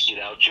 Kick that shit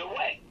out your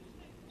way.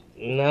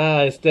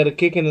 Nah, instead of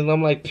kicking it,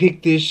 I'm like,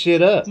 pick this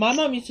shit up. My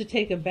mom used to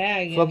take a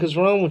bag Fuck and is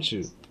wrong with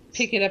you?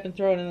 pick it up and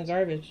throw it in the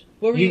garbage.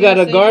 What were You you got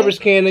gonna a say, garbage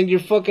Jay? can in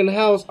your fucking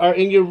house or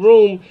in your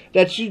room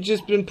that you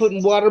just been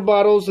putting water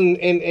bottles and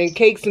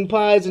cakes and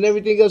pies and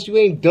everything else. You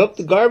ain't dumped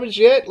the garbage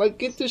yet? Like,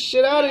 get this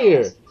shit out of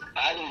here.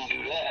 I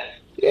didn't do that.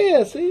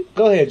 Yeah, see?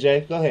 Go ahead,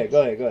 Jay. Go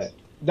ahead.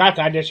 Not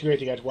that I disagree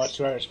with you guys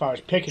whatsoever as far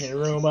as picking the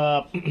room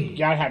up. You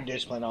gotta have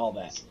discipline, all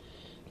that.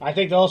 I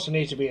think there also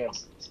needs to be a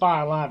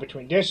fine line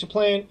between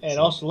discipline and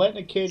also letting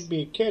a kid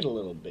be a kid a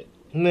little bit.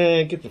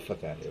 Man, get the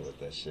fuck out of here with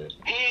that shit.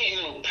 He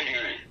ain't no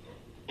parent.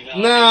 You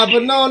know, Nah,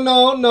 but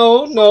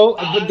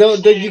no.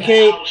 But you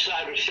can't.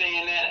 Outsider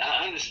saying that,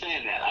 I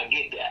understand that. I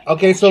get that.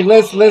 Okay, so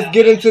let's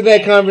get into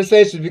that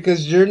conversation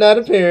because you're not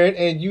a parent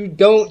and you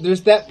don't.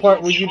 There's that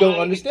part where you don't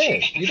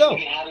understand. You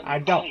don't. I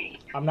don't.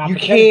 I'm not. You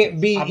pretending can't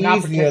to. be I'm not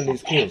easy on pretending-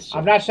 these kids.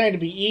 I'm not saying to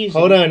be easy.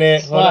 Hold on,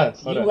 Ed. Hold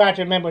But on. you have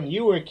to remember when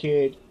you were a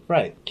kid,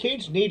 Right.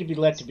 kids need to be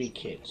let to be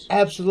kids.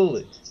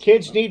 Absolutely.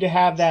 Kids need to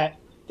have that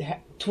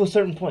To a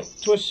certain point.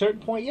 To a certain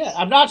point, yeah.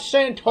 I'm not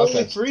saying totally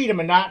Okay. freedom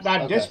and not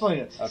Okay.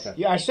 disciplining. Okay.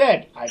 Yeah, I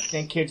said I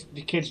think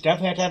the kids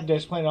definitely have to have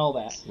discipline and all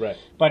that. Right.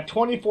 But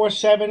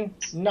 24/7,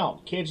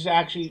 no. Kids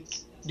actually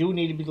do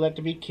need to be let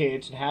to be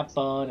kids and have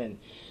fun and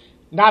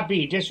not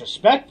be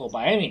disrespectful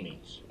by any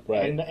means.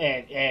 Right.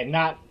 And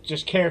not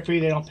just carefree.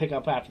 They don't pick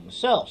up after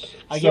themselves.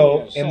 I get So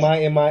what you're am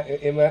saying.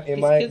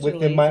 I kids are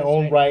within my lazy,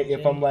 own right? right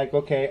if Yeah. I'm like,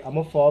 okay, I'm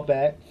gonna fall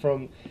back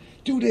from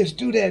do this,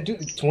 do that, do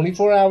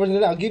 24 hours,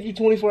 and I'll give you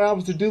 24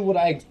 hours to do what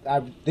I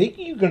think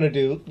you're gonna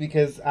do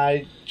because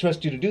I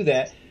trust you to do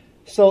that.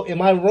 So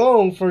am I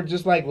wrong for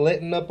just like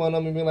letting up on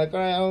them and being like, all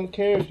right, I don't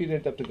care if you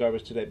didn't up the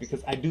garbage today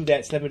because I do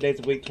that 7 days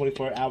a week,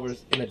 24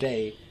 hours in a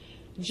day.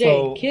 Jay,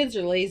 So- kids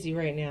are lazy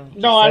right now.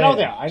 No, I know saying,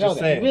 that. I know just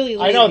that. saying. Really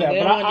lazy. I know that, They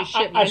but don't want to do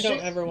shit. I They don't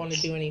see- ever want to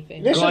do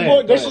anything. This Go is ahead,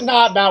 more, go this ahead. is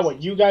not about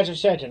what you guys have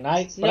said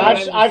tonight. But No, I've, I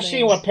was I've saying-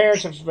 seen what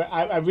parents have.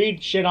 I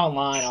read shit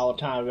online all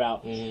the time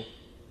about, Mhm.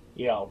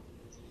 you know,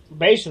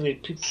 basically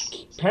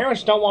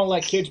parents don't want to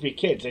let kids be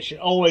kids. They should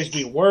always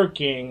be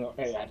working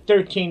at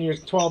 13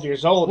 years, 12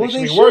 years old. Well, they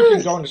should they be working,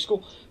 should. going to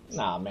school.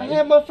 Nah, I man.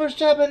 had my first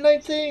job at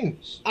 19.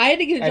 I had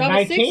to get a At job at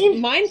 19?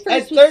 16. Mine At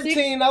first was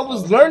 13, I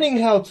was learning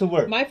how to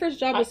work. My first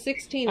job was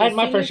 16. I had As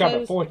my soon first as job I at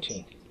was-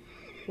 14.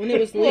 When it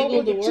was Well, legal to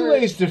with the work.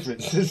 2 age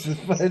difference.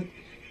 But,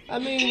 I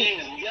mean,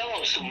 Damn,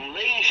 y'all some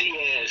lazy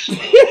ass.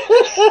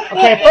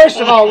 Okay, first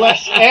of all,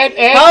 Ed,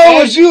 how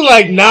old was you?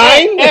 Like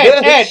 9?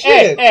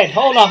 Ed,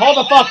 hold on, hold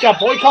the fuck up.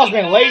 Before he calls me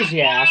a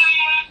lazy ass,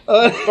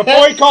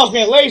 before he calls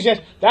me a lazy ass,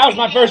 that was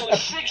my first. I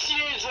was 6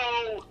 years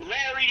old,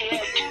 married,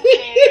 had 2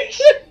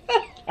 kids.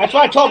 That's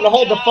why I told him to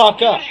hold the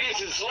fuck up.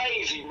 Niggas is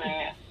lazy,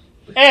 man.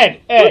 Ed,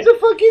 What the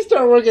fuck? You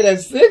start working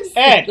at 6?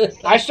 Ed,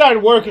 I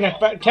started working at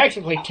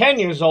technically 10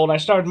 years old. I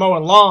started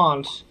mowing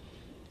lawns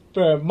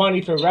for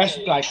money for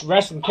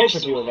wrestling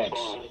pay-per-view events.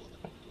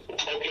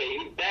 Okay,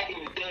 back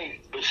in the day,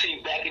 but see,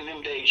 back in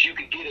them days, you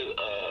could get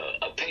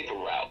a paper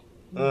route.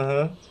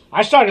 Uh-huh.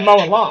 I started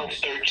mowing lawns.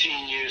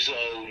 13 years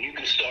old, you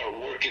can start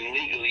working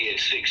legally at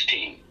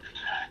 16.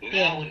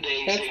 Yeah,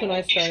 Nowadays, that's they when I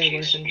want these started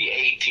kids to working. be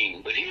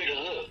 18, but here the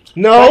hook.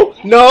 No.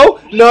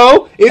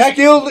 It's Heck,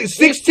 still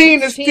 16.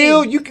 It's 16.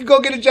 still you can go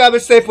get a job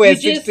at Safeway You at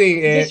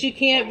 16. And but you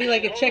can't be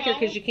like a checker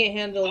because you can't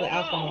handle the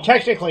alcohol.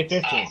 Technically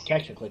 15.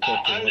 Technically 15. I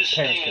With parents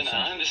understand. consent.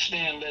 I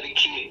understand that a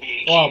kid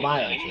be a Well, kid.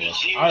 my Now, age you is.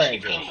 see Our what's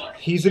age come is. up.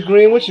 he's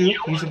agreeing with you.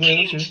 Your He's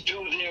agreeing with kids you.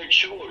 do their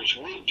chores.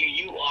 What do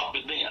you offer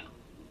them?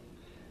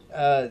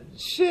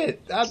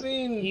 Shit. I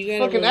mean, You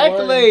gotta fucking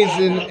reward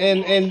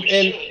accolades and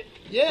Shit.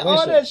 yeah, all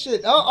Listen. that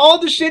shit, all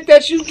the shit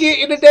that you get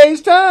in a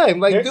day's time.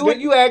 Like There- do what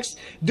you're asked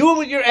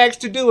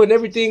to do, and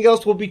everything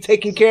else will be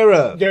taken care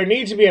of. There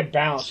needs to be a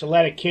balance to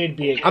let a kid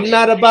be a kid. I'm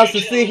not about to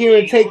sit here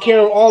and take care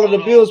of all of the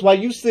bills while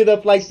you sit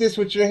up like this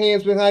with your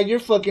hands behind your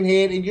fucking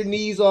head and your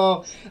knees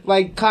all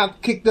like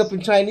cock kicked up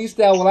in Chinese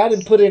style. Well, I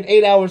didn't put in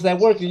 8 hours at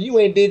work and you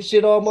ain't did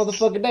shit all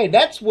motherfucking day.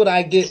 That's what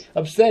I get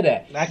upset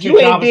at. That's You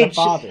your ain't job as a did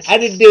father. shit. I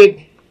done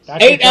did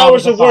That's your 8 job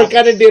hours as a of work. father.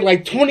 I done did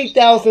like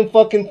 20,000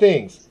 fucking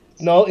things.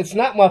 No, it's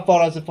not my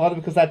fault as a father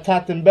because I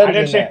taught them better I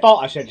didn't than say that.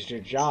 fault. I said it's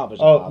your job as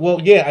a Oh, father.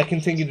 well, yeah, I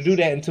continue to do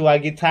that until I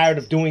get tired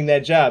of doing that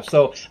job.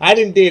 So I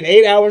done did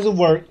 8 hours of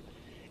work,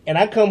 and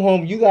I come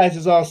home, you guys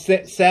is all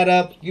sat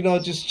up,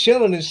 just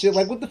chilling and shit.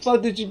 Like, what the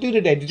fuck did you do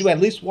today? Did you at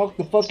least walk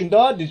the fucking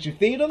dog? Did you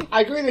feed him?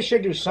 I agree they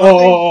should do something.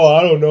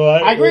 I don't know.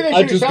 I agree they I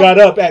should do just something. got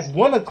up at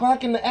 1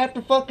 o'clock in the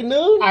after fucking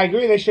noon. I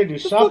agree they should do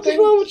What the fuck is something.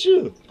 wrong with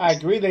you? I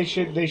agree they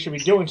should be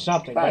doing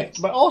something. Right.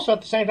 But also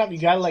at the same time, you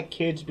gotta let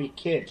kids be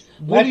kids.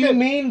 What Let do you them-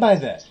 mean by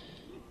that?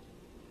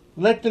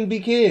 Let them be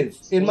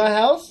kids in my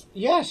house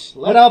Yes.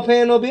 without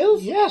paying no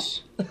bills?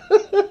 Yes.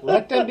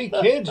 Let them be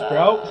kids,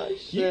 bro. Ah,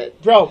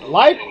 shit. Bro,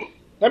 life.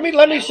 Let me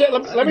say.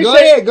 Let me Go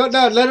say. ahead, go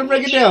down. Let him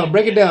break it down.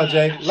 Break it down,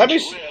 Jay. Let me.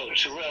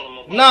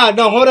 Terrell,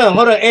 No, hold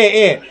on.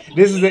 Ed.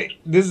 This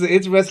is an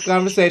interesting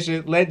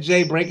conversation. Let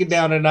Jay break it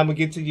down, and I'm gonna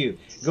get to you.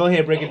 Go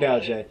ahead, break it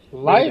down, Jay.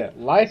 Break it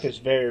Life is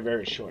very,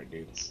 very short,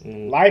 dude.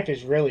 Mhm. Life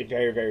is really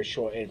very, very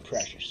short and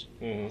precious.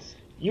 down.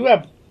 You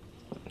have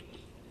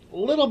a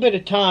little bit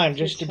of time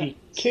just to be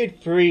kid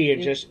free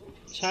and just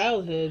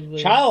Childhood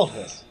was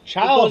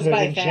childhood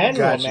by in fast.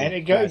 general, Gotcha. man.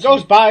 It Gotcha.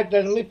 goes by.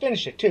 Let me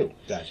finish it too.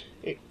 Gotcha.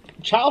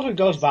 Childhood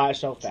goes by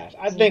so fast.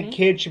 I think Mm-hmm.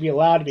 kids should be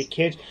allowed to be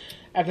kids.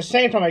 At the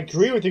same time, I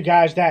agree with you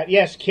guys that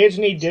yes, kids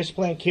need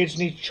discipline, kids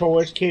need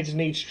chores, kids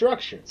need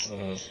structure.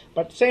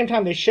 But at the same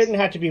time, they shouldn't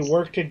have to be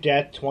worked to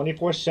death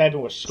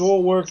 24/7 with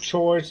schoolwork,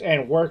 chores,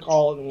 and work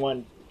all in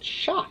one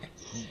shot.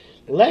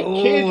 Let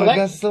kids. I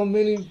got so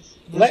many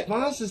let-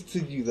 responses to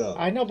you though.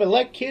 I know,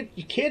 but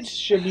kids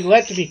should be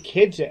let to be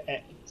kids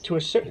to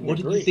a certain What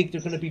do degree. you think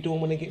they're going to be doing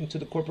when they get into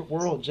the corporate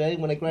world, Jay?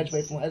 When they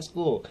graduate from high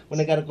school, when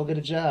they got to go get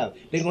a job,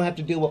 they're going to have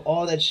to deal with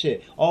all that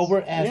shit. All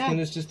we're asking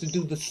is just to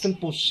do the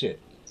simple shit.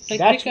 Like,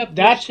 That's- pick up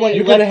that's your when shit.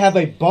 You're going to have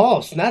a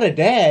boss, not a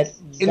dad,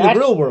 in the That's-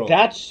 real world.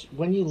 That's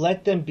when you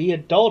let them be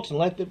adults and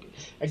let them.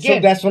 So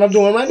Again, that's what I'm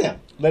doing right now.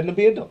 Letting them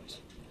be adults.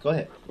 Go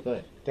ahead.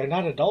 they're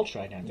not adults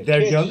right now. They're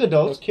kids. young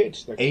adults. They're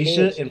kids. They're Aisha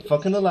kids. and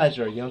fucking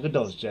Elijah are young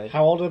adults, Jay.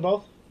 How old are they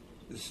both?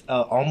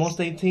 almost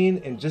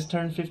 18 and just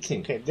turned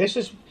 15. Okay, this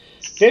is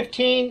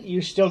 15.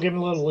 You still give him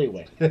a little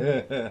leeway.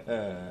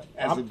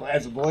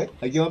 as a boy,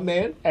 a young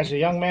man. As a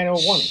young man or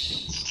a woman,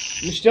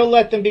 you still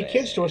let them be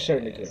kids to a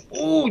certain degree.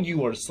 Oh,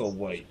 you are so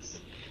white.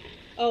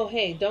 Oh,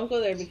 hey, don't go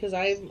there because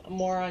I'm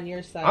more on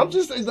your side.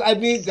 That's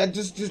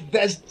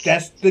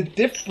the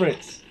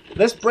difference.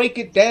 Let's break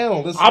it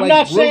down. Let's I'm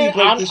not saying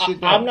break this shit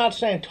down. I'm not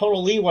saying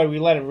total leeway. We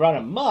let it run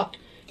amok.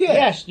 Yeah.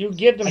 Yes, you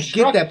give them. I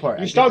get that part.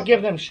 You start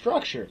giving them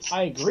structure.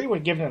 I agree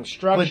with giving them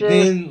structure. But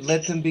then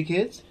let them be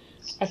kids.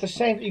 At the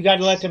same, you got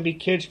to let them be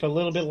kids for a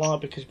little bit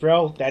longer because,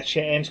 bro, that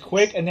shit ends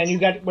quick. And then you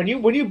got when you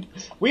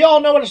we all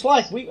know what it's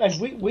like. We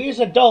as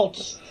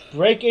adults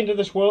break into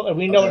this world, and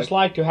we know what it's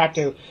like to have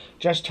to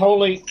just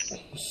totally.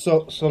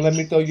 So let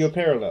me throw you a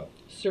parallel.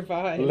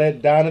 Survive.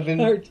 Let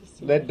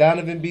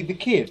Donovan be the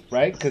kid,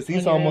 right? Because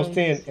he's almost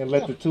 10, and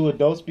let the two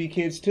adults be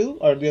kids too,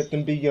 or let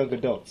them be young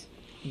adults.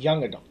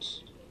 Young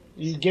adults.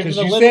 You give Because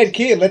them you said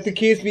kid. Let the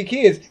kids be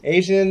kids.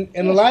 Asian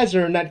and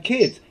Elijah are not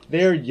kids.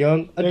 They're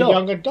young adults. They're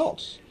young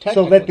adults.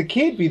 So let the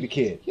kid be the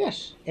kid.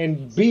 Yes.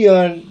 And be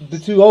on the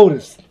two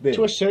oldest. Then.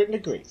 To a certain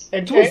degree.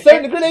 And to a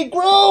certain degree, they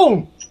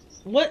grown.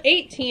 What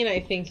 18? I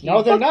think.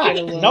 No, they're not.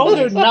 No,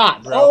 they're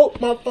not, bro. Oh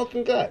my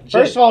fucking god!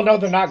 First of all, no,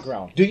 they're not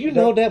grown. Do you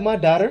know that my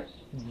daughter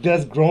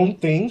does grown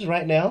things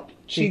right now?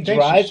 She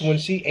drives when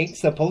she ain't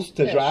supposed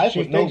to drive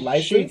with no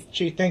license.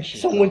 She thinks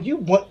she's so grown. when you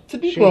want to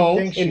be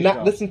grown and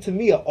not listen to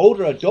me, an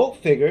older adult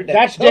figure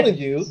that's telling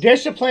you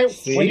discipline.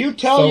 See? When you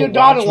tell your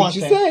daughter what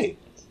you say.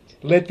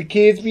 Let the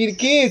kids be the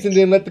kids, and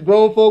then let the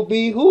grown folk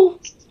be who?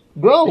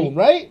 Grown,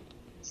 right?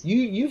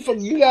 You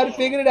got to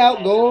figure it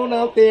out. Go on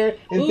out there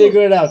and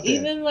figure it out. There.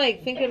 Even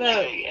like think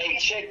about. Hey,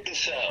 check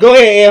this out. Go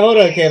ahead, Ed. Hold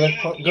on,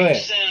 Kayla. Go ahead.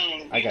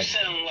 You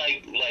sound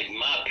like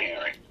my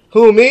parent.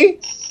 Who, me?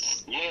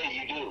 Yeah,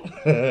 you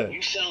do.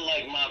 You sound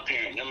like my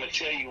parent. I'm gonna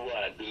tell you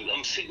why, dude.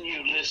 I'm sitting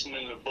here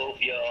listening to both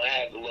y'all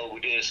haggle over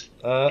this,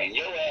 and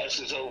your ass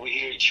is over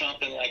here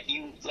trumping like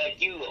you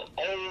an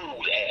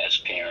old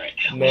ass parent.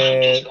 Man,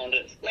 I'm just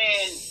gonna,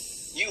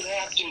 you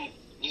have to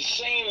the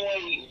same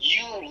way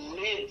you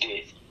lived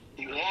it.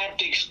 You have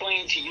to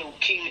explain to your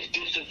kids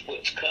this is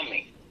what's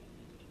coming.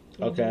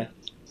 Okay.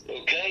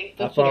 Okay?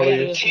 I follow you.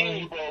 You're a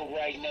 10-year-old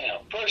right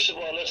now. First of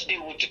all, let's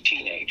deal with the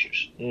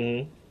teenagers.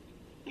 Mm-hmm.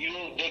 You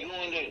know, they're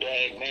going to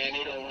that, man,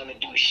 they don't want to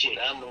do shit.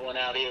 I'm the one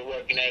out here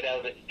working that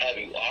out. Have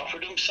you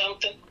offered them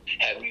something?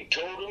 Have you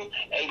told them,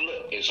 hey,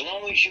 look, as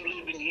long as you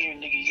live in here,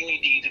 nigga, you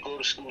need to either go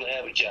to school or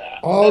have a job.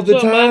 All the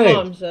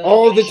time.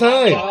 All the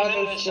time.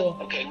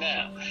 Okay,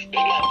 now, they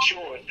got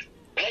chores.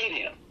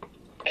 Pay them.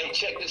 Hey,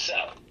 check this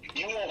out.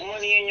 You want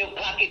money in your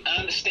pocket? I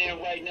understand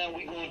right now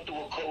we're going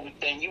through a COVID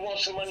thing. You want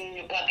some money in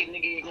your pocket,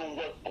 nigga, you're going to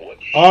work for it.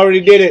 Already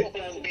did it. You're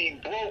going to be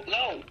broke.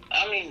 No.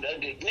 I mean,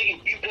 nigga,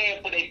 if you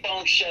paying for their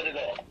phone, shut it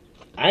off.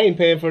 I ain't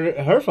paying for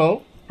her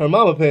phone. Her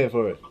mama paying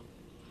for it.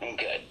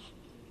 Okay.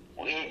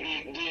 Well, then,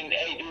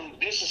 hey,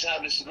 dude, this is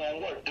how this is going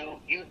to work, dude.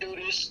 You do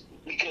this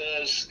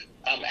because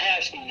I'm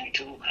asking you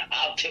to.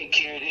 I'll take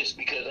care of this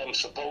because I'm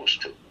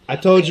supposed to. I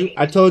told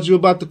you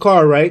about the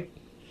car, right?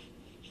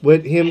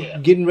 With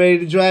him getting ready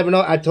to drive and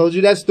all. I told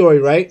you that story,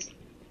 right?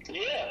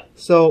 Yeah.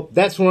 So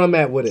that's where I'm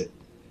at with it.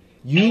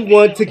 You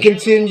want to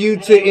continue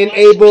to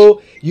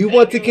enable. You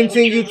want to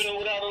continue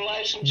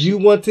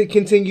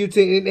to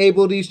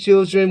enable these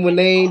children when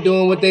they ain't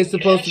doing what they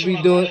supposed to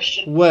be doing.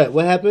 What?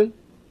 What happened?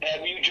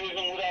 Have you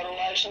driven without a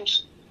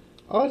license?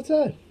 All the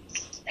time.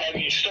 Have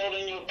you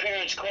stolen your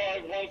parents' car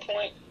at one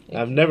point?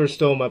 I've never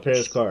stolen my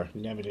parents' car.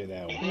 Never did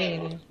that one.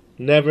 Me.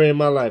 Never in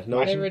my life.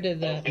 No. I never did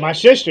that. My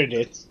sister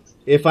did.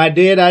 If I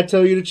did, I'd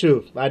tell you the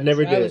truth. I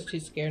never did. I was too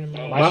scared of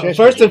my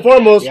First and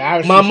foremost,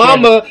 my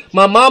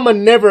mama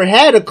never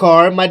had a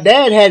car. My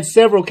dad had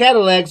several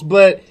Cadillacs,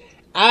 but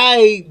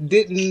I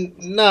didn't.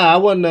 Nah, I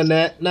wasn't on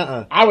that.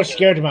 Nuh-uh. I was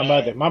scared of my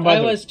mother.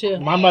 I was too.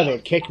 My mother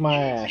would kick my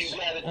ass.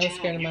 I was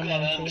scared of my mom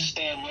too.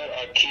 Understand there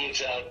are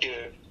kids out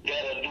there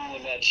that are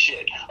doing that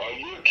shit. Are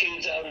your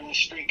kids out in the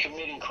street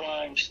committing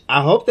crimes?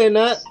 I hope they're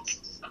not.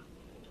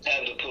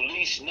 Have the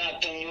police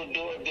knocked on your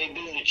door? Have they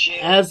been to jail?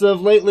 As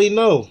of lately,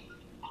 no.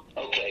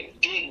 Okay,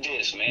 dig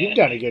this, man. You've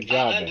done a good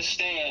job. I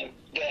understand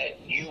that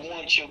you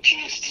want your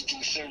kids to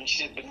do certain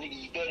shit, but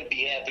nigga, you better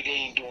be happy they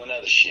ain't doing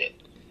other shit.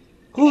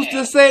 Who's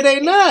to say they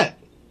not?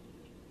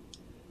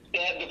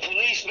 Have the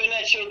police been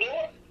at your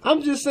door?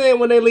 I'm just saying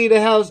when they leave the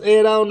house,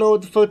 Ed, I don't know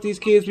what the fuck these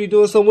kids be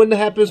doing. So when it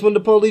happens when the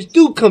police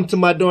do come to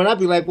my door, and I'd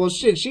be like, well,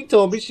 shit, she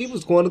told me she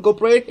was going to go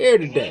braid hair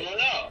today.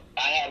 No.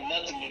 I have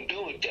nothing to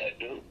do with that,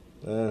 dude.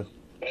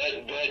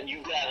 But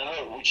you got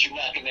hurt. What you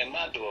knocking at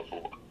my door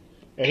for?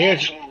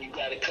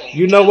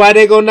 You know why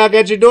they gonna knock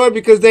at your door?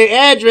 Because their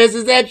address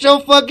is at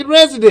your fucking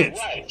residence.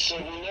 Right. So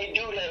when they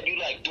do that, you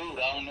like, dude,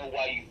 I don't know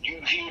why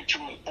you here to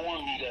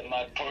inform me that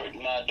my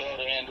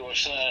daughter and or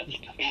son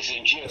is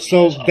in jail.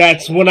 So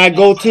that's when I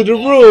go to the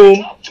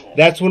room.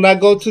 That's when I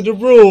go to the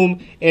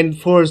room, and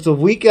for the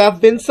week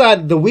I've been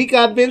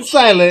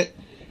silent.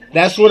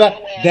 That's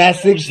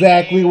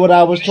exactly what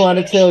I was trying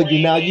to tell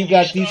you. Now you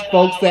got these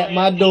folks at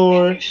my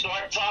door.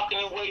 Start talking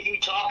the way you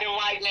talking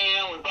right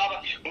now, and blah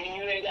blah. When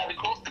you ain't got the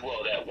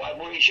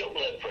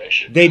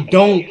They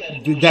don't.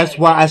 That's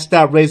why I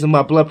stopped raising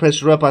my blood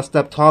pressure up. I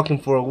stopped talking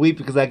for a week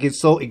because I get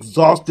so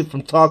exhausted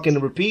from talking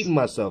and repeating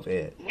myself,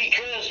 Ed.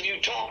 Because you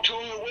talk to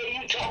them the way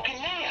you talking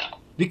now.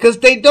 Because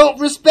they don't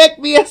respect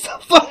me as a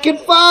fucking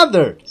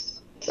father.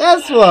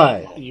 That's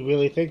why. You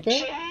really think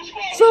that?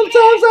 Sometimes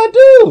I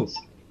do.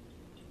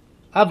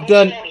 I've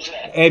done,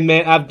 hey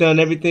man, I've done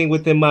everything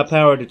within my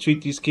power to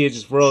treat these kids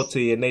as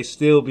royalty, and they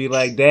still be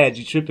like, "Dad,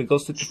 you tripping? Go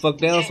sit the fuck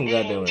down some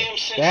goddamn way."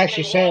 They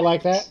actually say it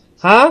like that?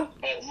 Huh?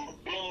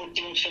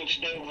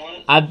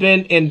 I've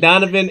been in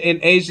Donovan and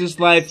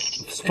Asia's life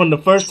from the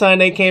first time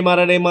they came out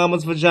of their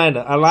mama's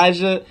vagina.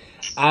 Elijah,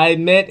 I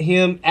met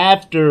him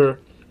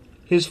after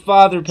his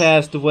father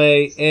passed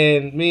away,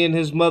 and me and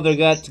his mother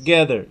got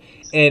together.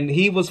 And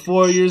he was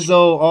 4 years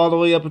old all the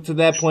way up until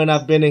that point.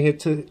 I've been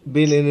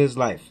in his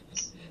life.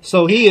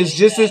 So he is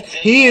just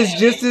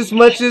as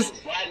much as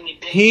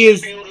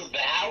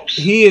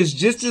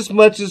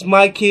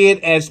my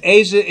kid as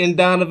Asia and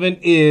Donovan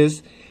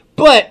is.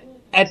 But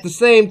at the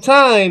same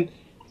time,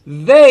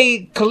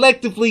 they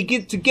collectively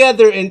get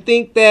together and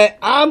think that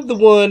I'm the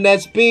one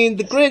that's being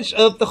the Grinch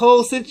of the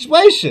whole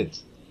situation.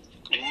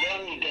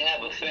 Y'all need to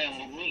have a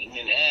family meeting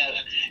and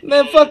ask.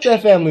 Man, fuck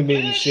that family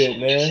meeting shit,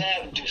 man.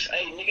 Hey,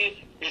 nigga,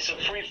 it's a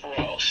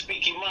free-for-all.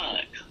 Speak your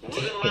mind.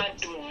 What am I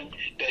doing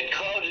that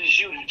causes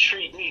you to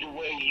treat me the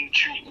way you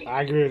treat me?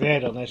 I agree with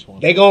Ed on this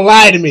one. They gonna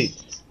lie to me.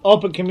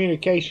 Open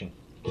communication.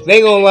 They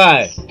gonna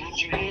lie.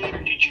 Did you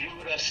hear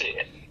what I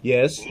said?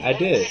 Yes, I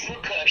did. No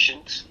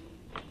repercussions.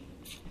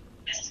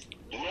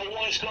 No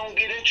one's gonna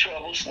get in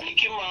trouble.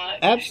 Speak your mind.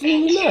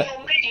 Absolutely and not.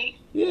 tell me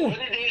Yeah. what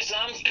it is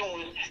I'm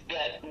doing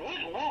that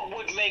what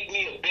would make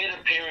me a better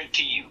parent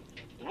to you?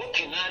 What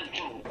can I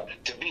do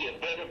to be a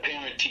better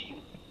parent to you?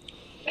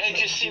 And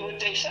just see what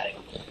they say.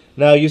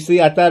 Now, you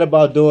see, I thought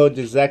about doing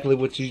exactly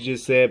what you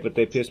just said, but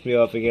they pissed me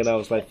off again. I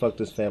was like, fuck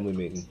this family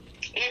meeting.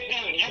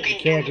 You can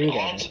can't do do it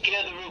all that.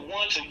 together at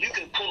once, or you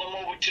can pull them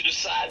over to the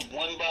side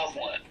one by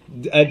one.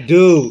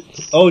 Dude,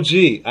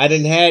 OG, I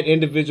done had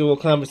individual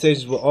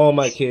conversations with all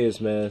my kids,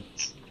 man.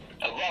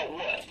 About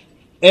what?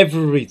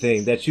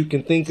 Everything that you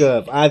can think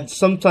of. I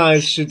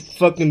sometimes should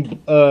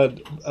fucking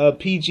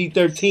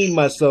PG-13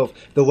 myself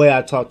the way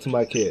I talk to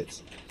my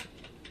kids.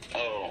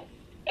 Oh.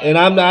 And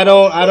I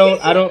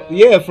don't,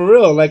 yeah, for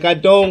real. Like, I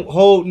don't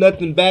hold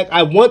nothing back.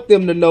 I want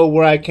them to know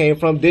where I came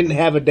from, didn't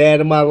have a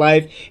dad in my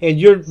life, and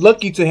you're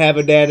lucky to have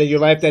a dad in your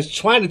life that's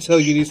trying to tell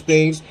you these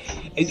things.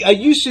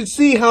 You should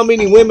see how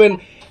many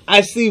women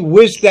I see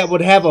wish that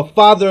would have a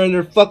father in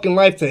their fucking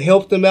life to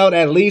help them out,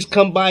 at least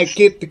come by,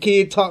 get the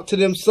kid, talk to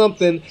them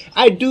something.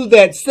 I do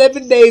that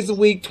 7 days a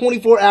week,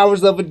 24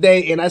 hours of a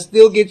day, and I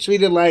still get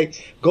treated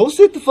like, go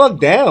sit the fuck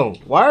down.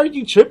 Why are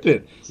you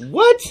tripping?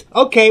 What?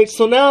 Okay,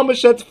 so now I'm gonna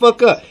shut the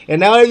fuck up.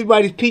 And now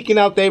everybody's peeking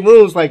out their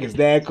rooms like, is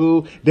Dad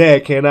cool?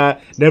 Dad, can I?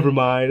 Never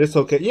mind, it's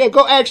okay. Yeah,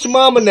 go ask your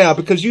mama now,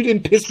 because you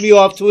didn't piss me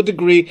off to a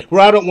degree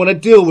where I don't want to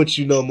deal with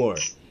you no more.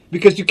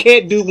 Because you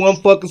can't do one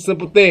fucking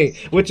simple thing,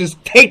 which is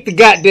take the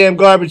goddamn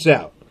garbage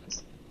out.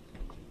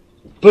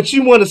 But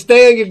you want to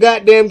stay on your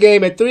goddamn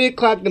game at 3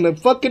 o'clock in the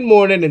fucking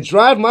morning and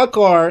drive my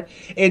car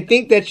and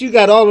think that you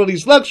got all of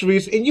these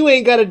luxuries and you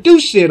ain't got to do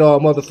shit all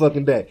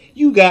motherfucking day.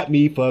 You got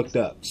me fucked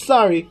up.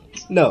 Sorry.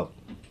 No.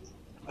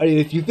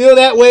 If you feel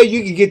that way,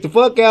 you can get the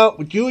fuck out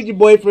with you and your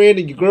boyfriend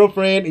and your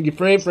girlfriend and your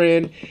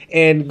friend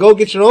and go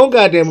get your own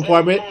goddamn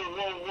apartment.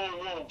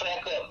 Whoa.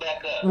 Back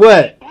up.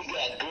 What? We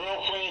got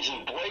girlfriends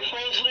and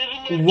boyfriends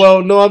living there?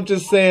 Well, no, I'm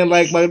just saying,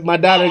 like, my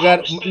daughter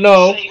got...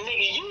 No. Say,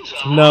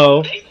 nigga,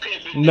 No.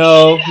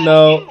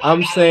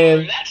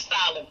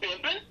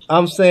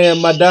 I'm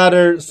saying my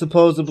daughter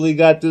supposedly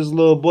got this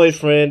little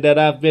boyfriend that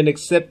I've been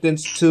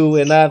acceptance to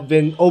and I've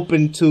been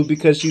open to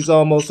because she's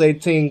almost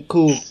 18.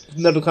 Cool.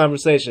 Another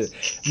conversation.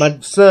 My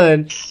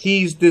son,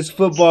 he's this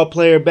football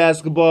player,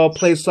 basketball,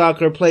 play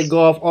soccer, play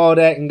golf, all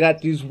that, and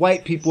got these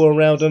white people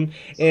around him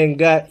and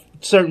got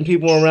certain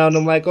people around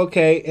him like,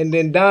 okay. And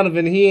then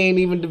Donovan, he ain't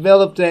even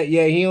developed that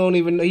yet. He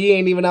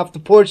ain't even off the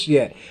porch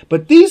yet.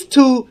 But these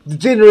two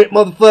degenerate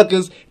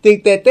motherfuckers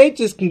think that they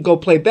just can go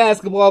play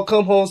basketball,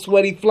 come home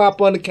sweaty,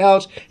 flop on the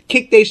couch,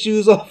 kick their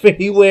shoes off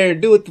anywhere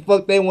and do what the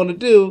fuck they want to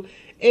do.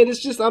 And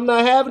it's just, I'm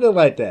not having it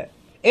like that.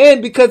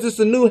 And because it's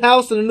a new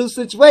house and a new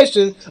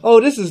situation, oh,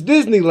 this is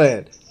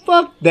Disneyland.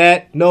 Fuck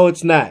that. No,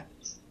 it's not.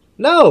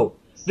 No.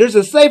 There's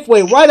a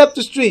Safeway right up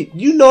the street.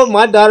 You know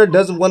my daughter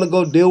doesn't want to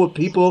go deal with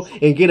people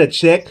and get a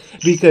check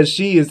because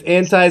she is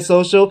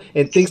antisocial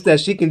and thinks that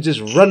she can just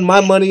run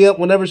my money up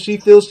whenever she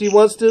feels she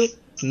wants to?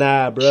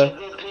 Nah, bruh.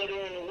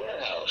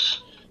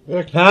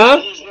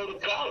 Huh?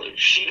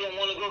 She don't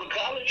want to go to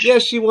college?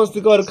 Yes, she wants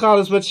to go to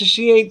college, but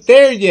she ain't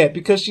there yet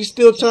because she's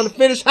still trying to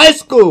finish high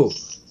school.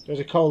 There's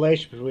a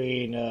correlation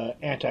between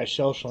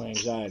antisocial and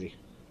anxiety.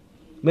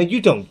 Man,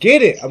 you don't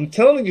get it. I'm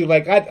telling you,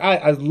 like,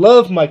 I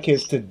love my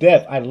kids to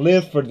death. I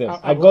live for them.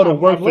 I go to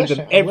work for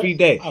them every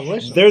day.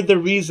 They're the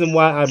reason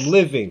why I'm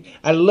living.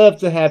 I love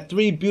to have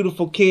 3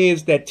 beautiful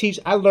kids that teach.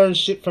 I learn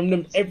shit from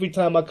them every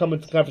time I come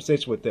into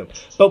conversation with them.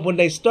 But when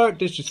they start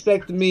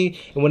disrespecting me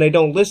and when they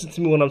don't listen to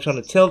me when I'm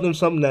trying to tell them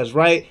something that's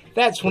right,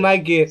 that's when I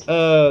get,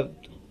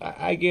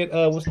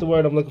 what's the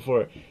word I'm looking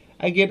for?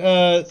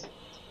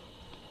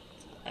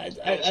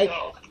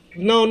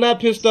 No, not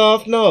pissed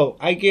off. No,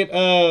 I get,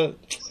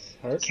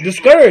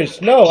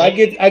 discouraged. No, I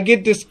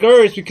get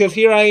discouraged because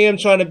here I am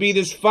trying to be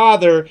this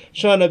father,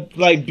 trying to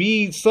like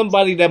be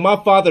somebody that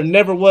my father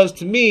never was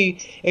to me,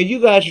 and you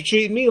guys are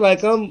treating me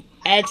like I'm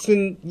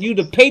asking you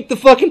to paint the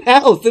fucking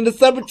house in the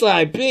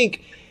summertime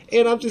pink,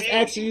 and I'm just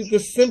asking you the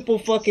simple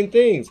fucking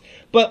things.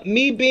 But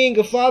me being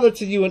a father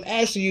to you and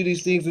asking you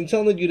these things and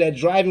telling you that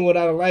driving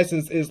without a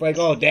license is like,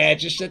 oh, Dad,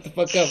 just shut the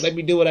fuck up. Let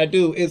me do what I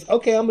do. Is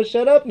okay. I'm gonna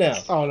shut up now.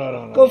 Oh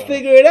no. Go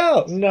figure it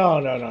out.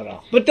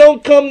 No. But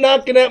don't come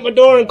knocking at my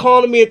door and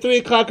calling me at 3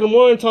 o'clock in the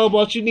morning talking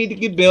about you need to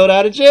get bailed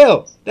out of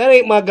jail. That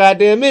ain't my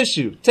goddamn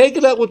issue. Take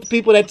it up with the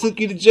people that took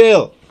you to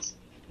jail.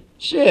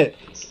 Shit.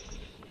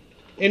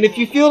 And if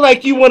you feel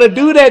like you want to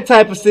do that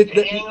type of shit,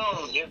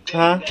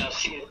 Now,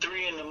 see, at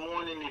 3 in the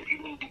morning, if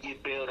you need to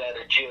get bailed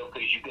out of jail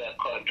because you got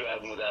caught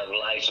driving without a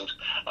license,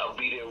 I'll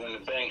be there when the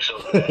bank's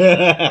open.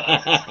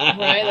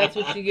 Right, that's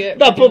what you get.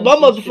 Not put my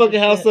motherfucking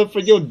house up for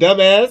your dumb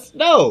ass.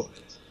 No.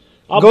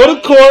 Go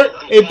to court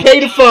and pay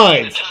the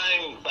fines.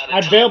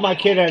 I bailed my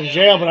kid out of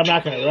jail, but I'm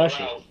not going to rush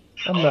it.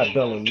 I'm not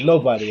bailing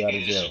nobody out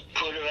of jail.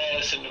 Put her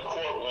ass in the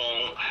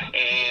courtroom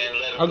and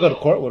let her I'll go to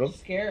court with him.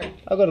 Scare him.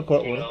 I'll go to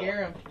court with him.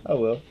 Scare him. I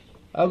will.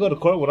 I'll go to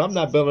court with him. I'm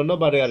not bailing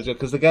nobody out of jail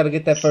because they got to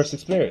get that first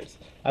experience.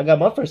 I got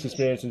my first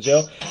experience in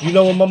jail. You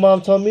know what my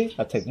mom told me?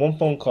 I take one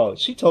phone call.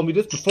 She told me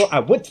this before I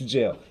went to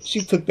jail.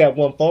 She took that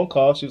one phone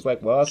call. She was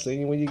like, well, I'll see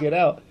you when you get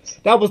out.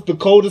 That was the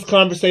coldest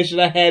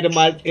conversation I had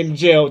in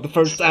jail the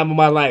first time of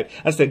my life.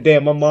 I said,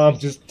 damn, my mom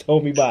just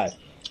told me bye.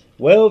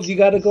 Well, you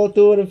got to go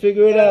through it and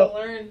figure it out.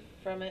 Learn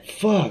from it.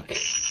 Fuck.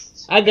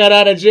 I got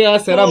out of jail. I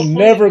said, I'm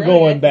never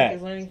going back.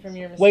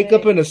 Wake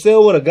up in a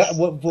cell with a guy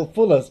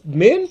full of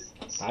men?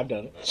 I've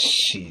done it.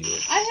 Shit.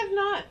 I have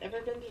not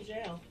ever been to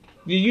jail.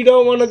 You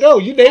don't want to go.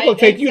 They gonna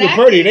take you to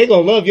party. They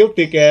gonna love your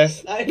thick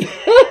ass.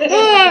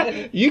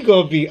 You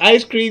gonna be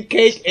ice cream,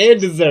 cake, and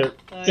dessert.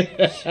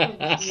 Yeah, see,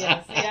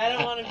 I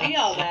don't want to be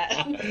all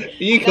that.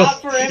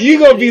 You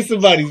gonna be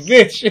somebody's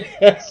bitch.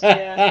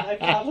 Yeah, I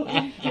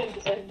probably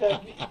would.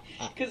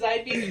 Because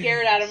I'd be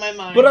scared out of my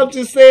mind. But I'm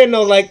just saying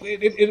though, like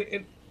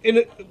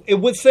it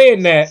was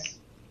saying that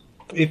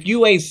if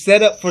you ain't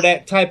set up for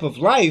that type of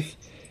life,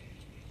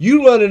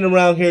 you running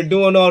around here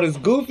doing all this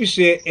goofy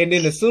shit, and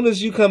then as soon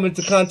as you come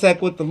into contact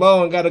with the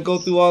law and got to go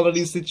through all of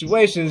these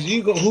situations,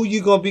 who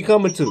you gonna be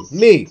coming to?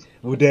 Me.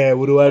 Well, Dad,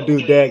 what do I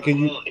do, Dad? Can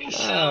you? It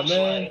sounds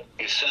like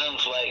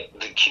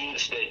the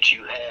kids that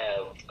you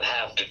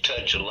have to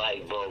touch a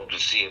light bulb to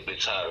see if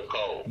it's hot or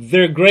cold.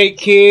 They're great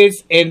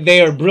kids, and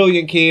they are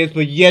brilliant kids.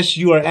 But yes,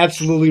 you are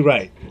absolutely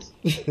right.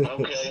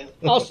 Okay.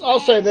 I'll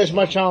say this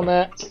much on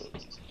that.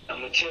 I'm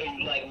gonna tell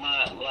you, like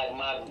my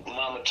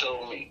mama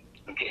told me.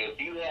 Okay, if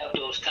you have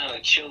those kind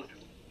of children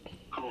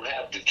who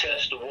have to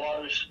test the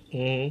waters,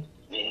 then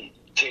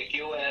take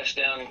your ass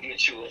down and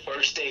get you a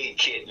first aid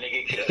kit,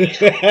 nigga.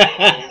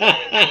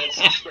 That's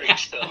some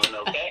scrapes coming,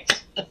 okay?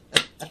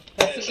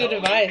 That's good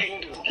advice.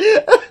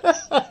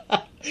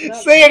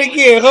 Say it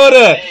again.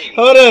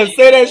 Hold on.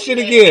 Say that shit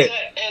again.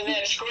 And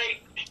that scrape,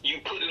 you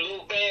put a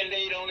little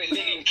Band-Aid on it,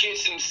 nigga, and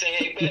kiss him and say,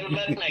 hey, better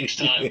luck next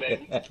time,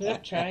 baby.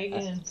 Yep, try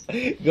again.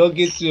 Go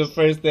get you a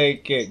first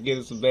aid kit. Get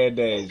us some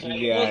Band-Aids. You'll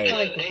be all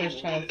right.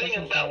 The thing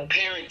about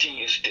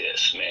parenting is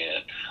this,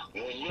 man.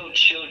 When your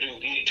children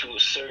get to a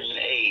certain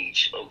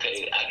age,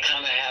 okay, I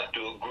kind of have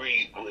to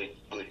agree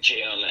with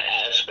Jay on the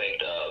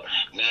aspect of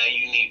now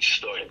you need to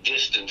start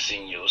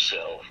distancing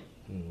yourself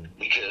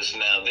because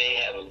now they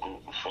have a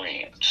group of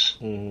friends.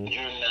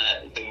 You're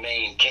not the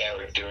main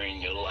character in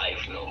your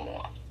life no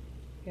more.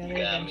 Yeah,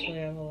 they eventually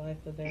have a life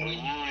of their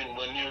own.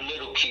 When you're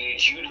little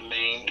kids, you the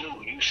main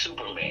dude. You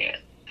Superman.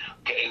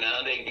 Okay,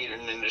 now they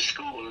getting into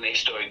school and they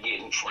start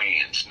getting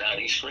friends. Now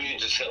these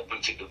friends is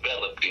helping to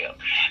develop them.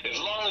 As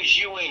long as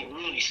you ain't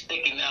really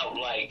sticking out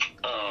like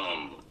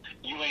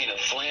you ain't a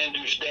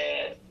Flanders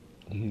dad.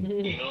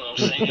 You know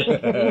what I'm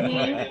saying?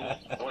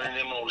 one of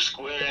them old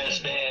square ass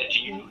dads,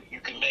 you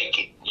can make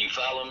it. You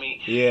follow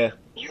me? Yeah.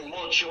 You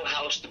want your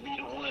house to be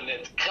the one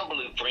that a couple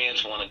of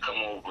friends want to come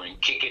over and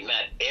kick it.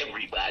 Not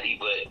everybody,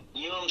 but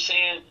you know what I'm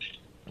saying?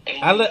 And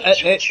you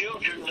let your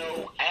children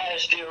know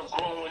as they're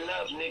growing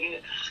up,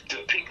 nigga, to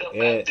pick up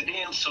after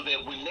them so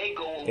that when they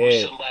go over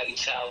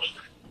somebody's house,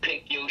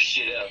 pick your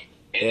shit up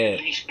and at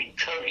least be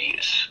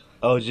courteous.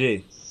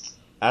 OG,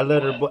 I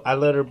let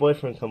her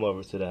boyfriend come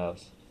over to the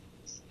house.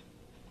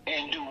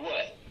 And do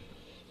what?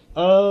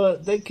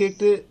 They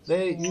kicked it.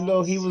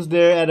 He was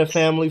there at a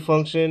family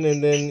function,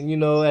 and then,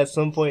 at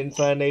some point in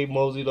time, they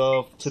moseyed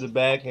off to the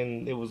back,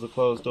 and it was a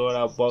closed door. And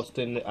I bust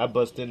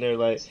in there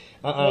like,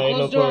 ain't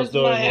no closed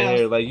doors in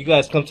here. Like, you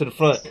guys come to the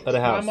front of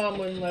the house. My mom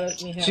wouldn't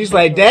let me have. She's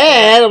like,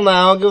 Dad, I'm like,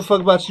 I don't give a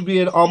fuck about you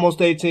being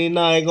almost 18.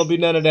 Nah, ain't gonna be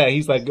none of that.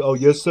 He's like, oh,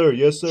 yes, sir.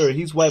 Yes, sir.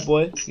 He's white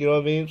boy. You know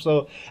what I mean?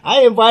 So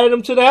I invited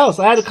him to the house.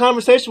 I had a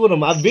conversation with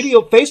him. I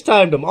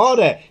FaceTimed him, all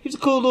that. He's a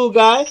cool little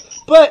guy,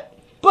 but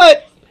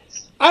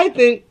I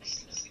think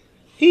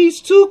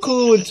he's too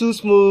cool and too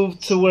smooth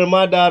to where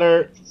my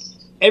daughter,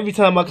 every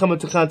time I come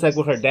into contact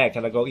with her, Dad,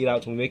 can I go eat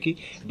out with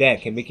Mickey?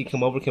 Dad, can Mickey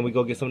come over? Can we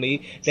go get something to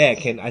eat? Dad,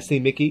 can I see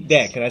Mickey?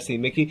 Dad, can I see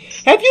Mickey?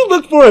 Have you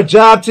looked for a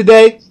job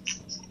today?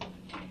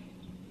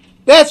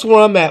 That's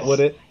where I'm at with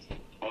it.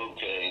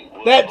 Okay.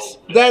 Well,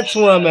 that's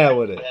where I'm at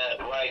with it.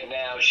 Right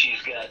now,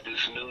 she's got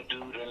this new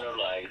dude in her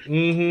life.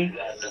 Mm-hmm.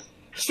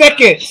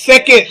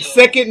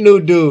 Second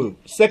new dude.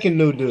 Second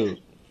new dude.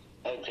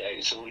 Okay,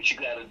 so what you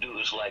gotta do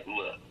is like,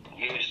 look,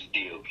 here's the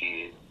deal,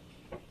 kid.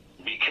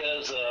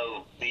 Because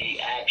of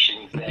the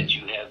actions that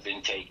you have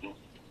been taking,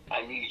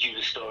 I need you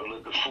to start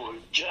looking for a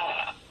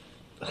job.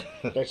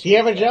 Does he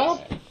have a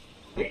job?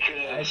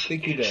 Because I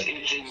think he does.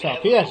 So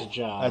if he has a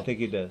job, I think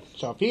he does.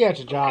 So if he has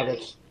a job,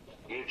 if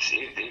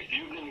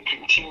you're going to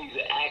continue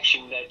the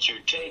action that you're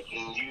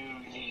taking, you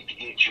need to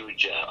get you a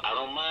job. I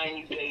don't mind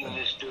you dating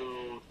this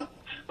dude,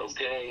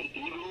 okay?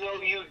 Even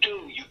though you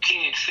do, you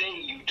can't say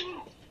you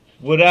do.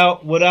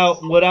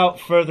 Without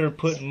further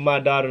putting my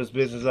daughter's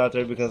business out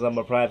there, because I'm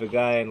a private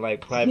guy and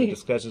like private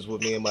discussions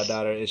with me and my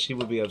daughter, and she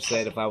would be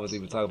upset if I was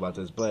even talking about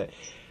this. But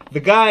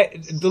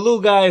the little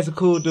guy is a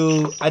cool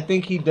dude. I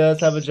think he does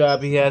have a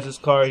job. He has his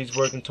car. He's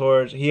working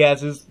towards. He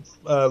has his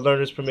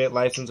learner's permit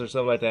license or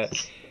something like that.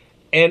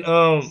 And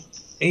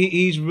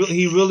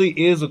he really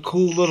is a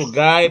cool little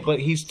guy, but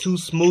he's too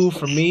smooth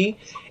for me.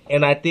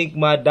 And I think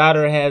my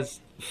daughter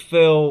has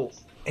fell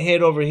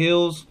head over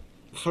heels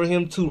for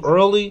him too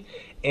early.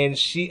 And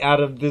she,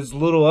 out of this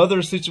little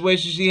other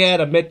situation she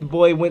had, I met the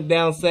boy, went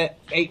down,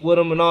 ate with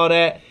him and all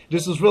that.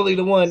 This was really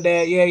the one,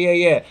 Dad.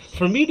 Yeah.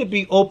 For me to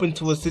be open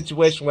to a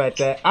situation like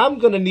that, I'm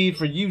going to need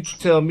for you to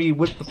tell me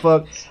what the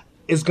fuck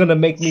is going to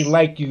make me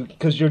like you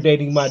because you're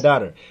dating my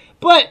daughter.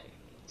 But,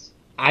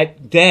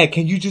 Dad,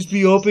 can you just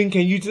be open?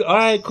 Can you just, all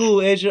right,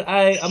 cool, Ezra.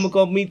 I'm going to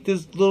go meet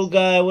this little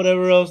guy,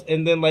 whatever else.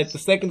 And then, like, the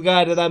second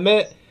guy that I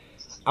met,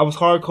 I was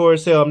hardcore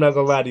as hell. I'm not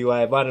going to lie to you.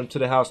 I invited him to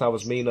the house. I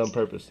was mean on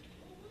purpose.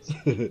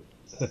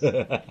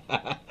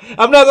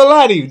 I'm not gonna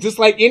lie to you. Just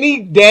like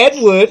any dad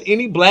would,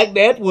 any black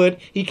dad would,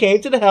 he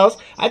came to the house.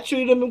 I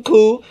treated him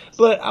cool,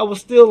 but I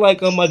was still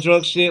like on my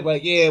drunk shit.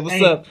 Like, yeah, what's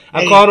up?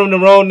 I called him the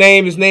wrong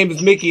name. His name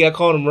is Mickey. I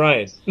called him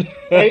Ryan.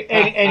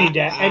 Any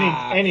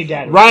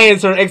dad.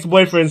 Ryan's her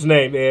ex-boyfriend's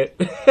name, Ed.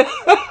 Okay,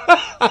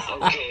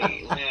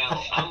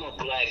 now I'm a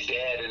black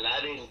dad, and I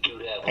didn't do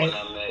that when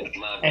I met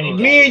my daughter.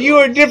 Me and you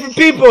are different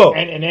people.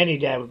 And any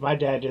dad, my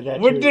dad did that.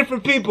 We're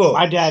different people.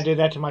 My dad did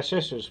that to my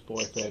sister's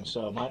boyfriend.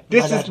 So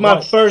this is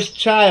my first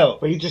child.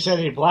 But you just said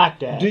any black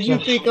dad. Do you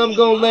think I'm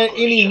gonna let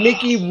any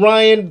Mickey,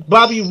 Ryan,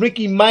 Bobby,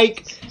 Ricky,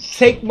 Mike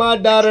take my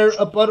daughter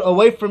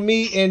away from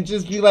me and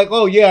just be like,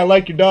 oh yeah, I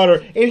like your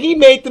daughter? And he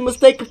made the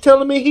mistake of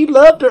telling me he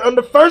loved her on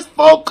the first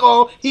phone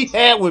call he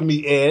had with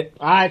me, Ed.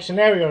 All right,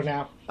 scenario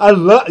now.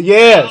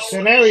 Yes.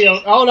 Scenario.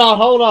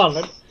 Hold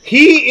on.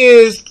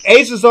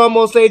 Ace is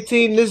almost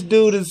 18. This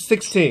dude is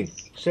 16.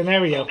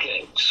 Scenario.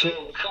 Okay, so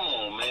come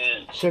on,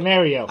 man.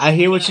 Scenario. I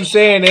hear what you're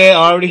saying, Ed.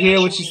 I already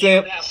hear what you're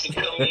saying.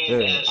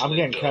 I'm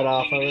getting cut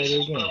off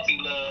already again.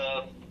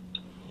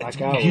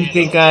 You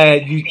think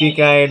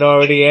I ain't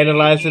already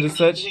analyzed it as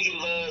such? He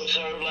loves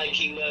her like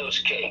he loves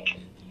cake.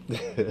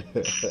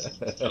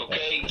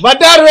 Okay. My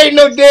daughter ain't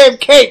no damn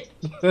cake.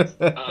 But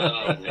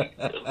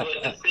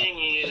the thing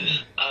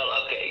is,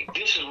 okay,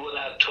 this is what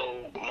I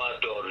told my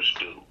daughters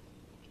do.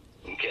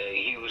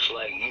 Okay, he was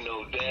like,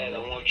 Dad, I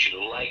want you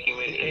to like him.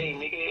 And, hey,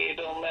 nigga, it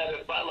don't matter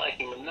if I like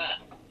him or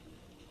not.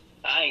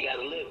 I ain't got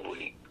to live with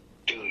him.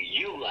 Do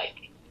you like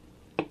him?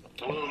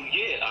 Well,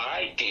 yeah, all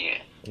right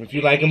then. If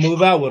you like him,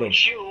 move out with him.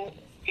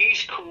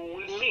 He's cool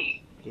with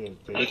me.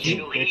 They're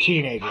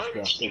teenagers,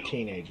 bro. They're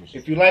teenagers.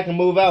 If you like him,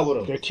 move out with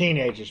him. They're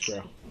teenagers,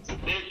 bro.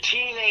 They're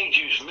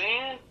teenagers,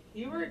 man.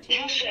 You were a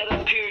teenager. You sat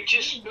up here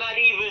just not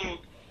even,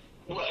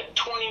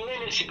 20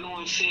 minutes ago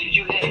and said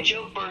you had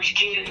your first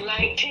kid at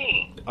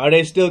 19. Are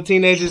they still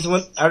teenagers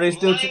when? Are they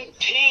still?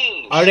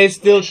 19. Are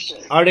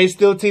they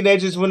still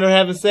teenagers when they're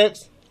having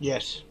sex?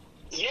 Yes.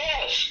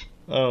 Yes.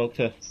 Oh,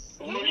 okay.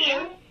 Were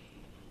you?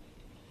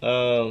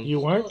 You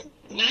weren't?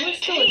 You were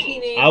still a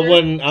teenager. I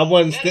wasn't.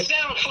 That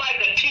sounds like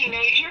a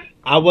teenager.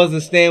 I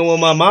wasn't staying with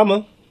my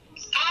mama.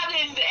 I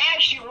didn't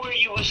ask you where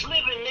you was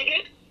living,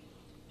 nigga.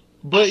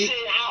 But I said,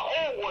 how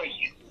old were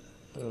you?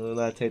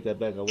 I take that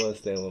back. I was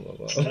staying with my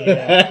mama.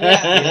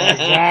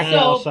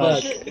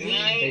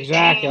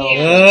 Exactly.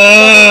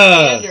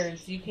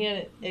 Standards. You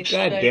can't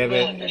expect God damn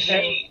it. them to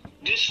be.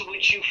 This is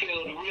what you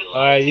fail to realize.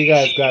 All right, you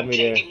guys got me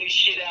there. Taking this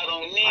shit out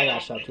on them. I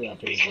got stuff too.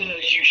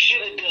 Because you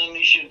should have done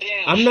this your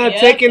damn. I'm not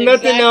Yes, taking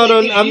nothing exactly. out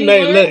on. You I'm not.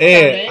 learned Look, from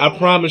Ed. it. I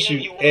promise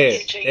you,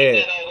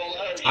 Ed.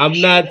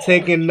 I'm not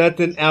taking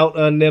nothing out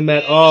on them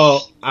at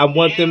all. I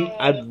want them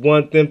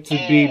to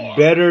be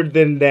better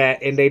than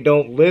that, and they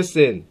don't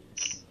listen.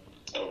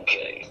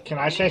 Okay. Can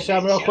I say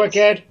something real quick,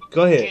 Ed?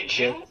 Go ahead. Did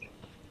you?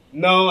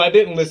 No, I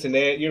didn't listen,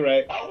 Ed. You're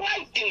right. All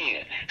right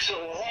then. So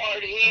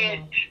hard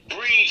head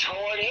breeds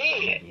hard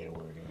head.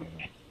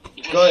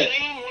 The Go ahead.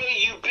 same way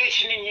you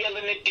bitching and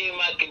yelling at them,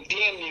 I can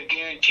damn near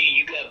guarantee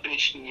you got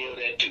bitched and yelled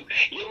at too.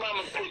 Your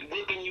mama quit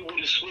whipping you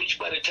with a switch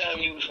by the time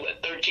you was,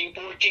 what, 13,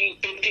 14,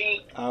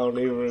 15? I don't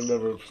even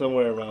remember.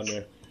 Somewhere around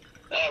there.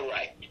 All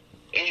right.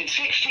 And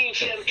 16,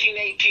 17,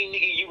 18,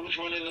 nigga, you was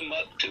running them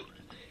up too.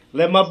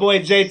 Let my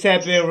boy Jay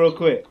tap in real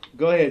quick.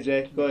 Go ahead,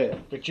 Jay. Go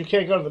ahead. But you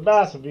can't go to the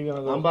bathroom. You're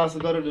gonna go. I'm about to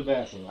go to the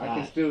bathroom. I can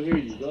Alright. still hear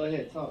you. Go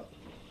ahead, talk.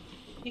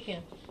 You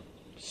can.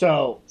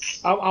 So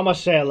I'm gonna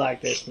say it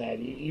like this,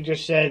 man. You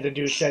just said the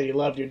dude said you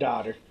loved your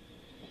daughter.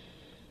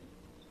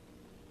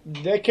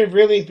 That could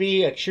really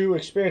be a true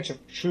experience of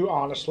true,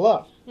 honest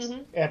love.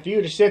 Mm-hmm. If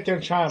you to sit there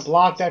and try and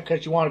block that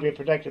because you want to be a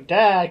protective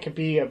dad, it could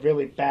be a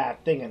really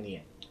bad thing in the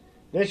end.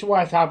 This is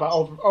why I talk about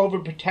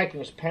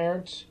overprotecting as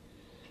parents.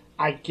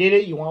 I get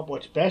it. You want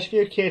what's best for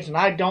your kids, and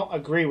I don't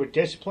agree with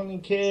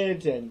disciplining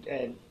kids and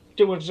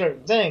doing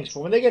certain things.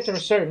 But when they get to a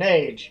certain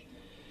age,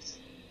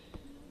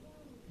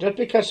 just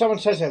because someone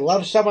says they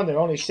love someone, they're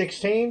only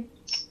 16,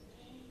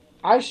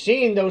 I've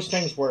seen those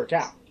things work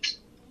out.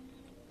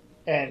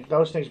 And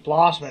those things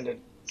blossom into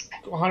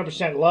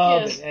 100%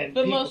 love. Yes, and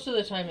but people, most of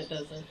the time it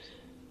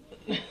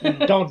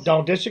doesn't.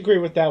 don't disagree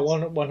with that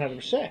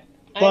 100%.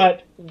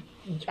 But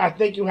I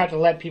think you have to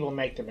let people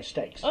make their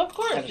mistakes. Of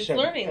course, At a it's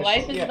certain- learning.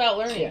 Life is yeah, about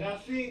learning. yeah. Now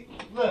see,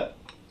 look.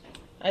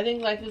 I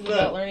think life is Look.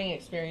 about learning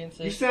experiences.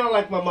 You sound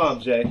like my mom,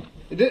 Jay.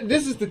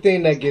 This is the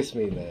thing that gets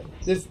me, man.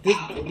 This,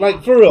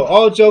 like, for real,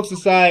 all jokes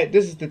aside,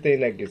 this is the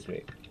thing that gets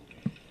me.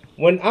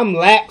 When I'm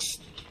lax,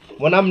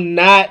 when I'm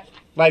not,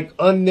 like,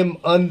 on them,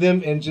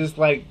 and just,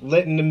 like,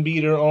 letting them be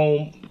their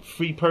own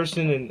free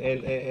person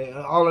and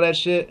all of that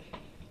shit,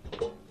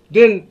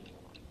 then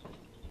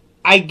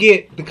I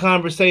get the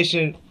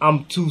conversation,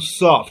 I'm too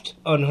soft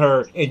on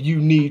her, and you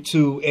need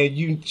to, and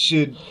you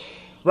should,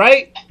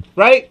 right?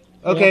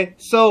 Okay, Yeah.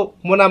 So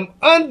when I'm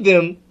on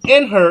them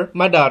and her,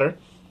 my daughter,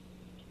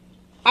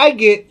 I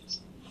get,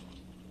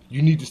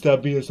 you need to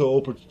stop being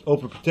so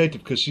overprotective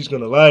because she's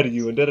going to lie to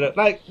you and da-da-da.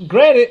 Like,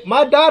 granted,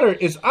 my daughter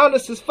is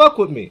honest as fuck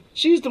with me.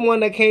 She's the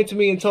one that came to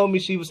me and told me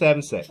she was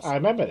having sex. I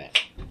remember that.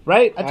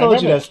 Right? I told you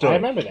remember that story. I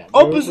remember that.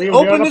 Open, We were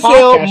open on as a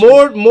hell, podcast.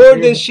 more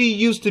We than were- she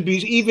used to be.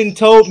 She even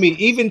told me,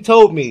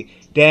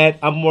 Dad,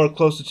 I'm more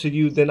closer to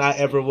you than I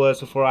ever was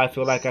before. I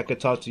feel like I could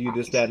talk to you,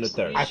 this, that, and the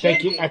third. I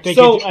think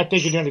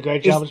you're doing a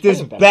great job. It's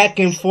this back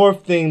and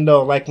forth thing,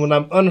 though. Like, when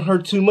I'm on her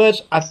too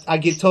much, I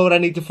get told I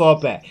need to fall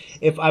back.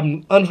 If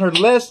I'm on her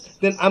less,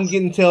 then I'm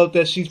getting told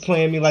that she's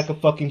playing me like a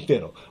fucking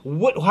fiddle.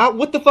 What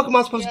the fuck am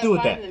I supposed to do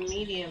with that? Find the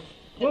medium.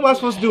 What am I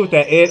supposed to do with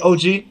that, Ed?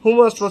 OG? Who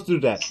am I supposed to do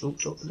that?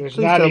 There's Please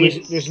not tell easy.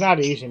 me. There's not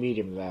an easy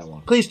medium to that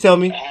one. Please tell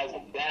me.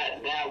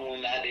 That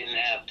one I didn't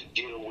have to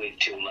deal with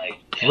till like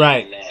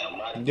Right. now.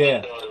 My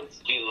Yeah. daughter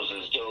feels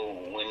as though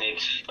when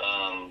it's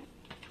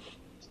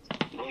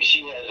when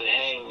she has a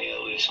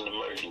hangnail, it's an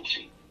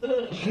emergency.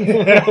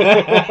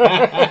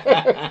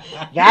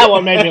 That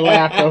one made me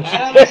laugh though. Oh my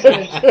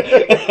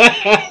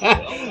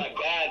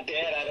God,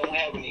 Dad, I don't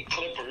have any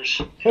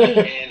clippers,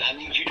 and I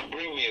need you to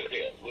bring me a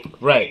pair.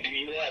 Right. Do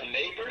you have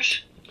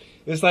neighbors?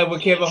 It's like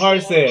what Kevin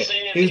Hart said.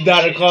 His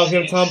daughter called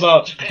him talking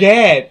about, It's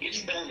Dad,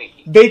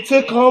 funny. they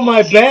took all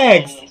my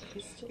bags.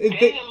 Damn,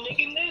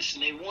 nigga,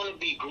 listen, they want to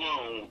be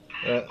grown,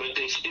 but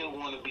they still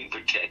want to be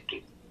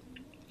protected.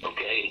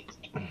 Okay?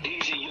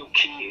 These are your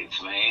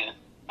kids, man.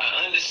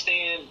 I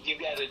understand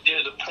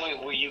there's a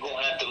point where you're going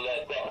to have to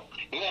let go.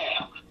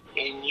 Now,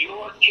 in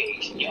your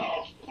case,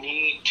 y'all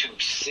need to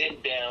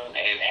sit down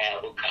and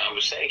have a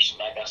conversation.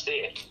 Like I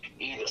said,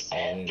 either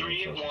all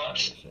three at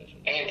once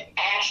and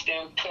ask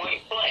them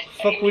point blank.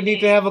 Fuck, we need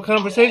to have a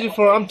conversation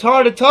for. I'm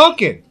tired of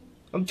talking.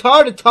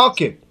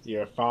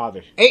 You're a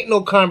father. Ain't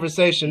no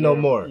conversation no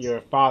more. You're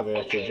a father.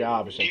 That's your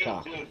job is to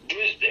talk. For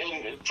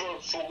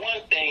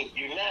one thing,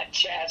 you're not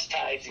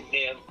chastising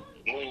them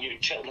when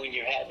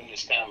you're having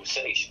this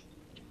conversation.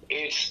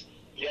 It's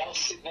y'all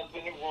sitting up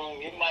in the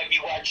room. You might be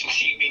watching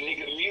TV,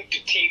 nigga. Mute the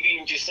TV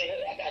and just say,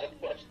 "Hey, I got a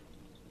question.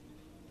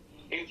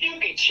 If you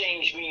could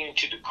change me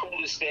into the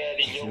coolest dad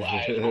in your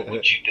eyes, what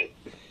would you do?"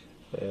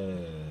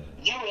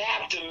 You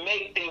have to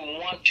make them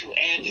want to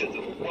answer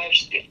the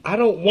question. I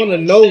don't want to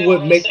know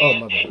what make. Oh my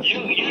God.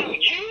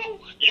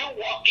 You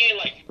walk in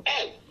like,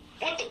 hey,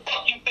 what the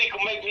fuck you think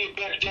will make me a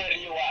better dad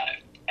in your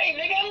eyes? Hey,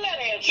 nigga, I'm not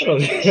answering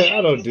that shit.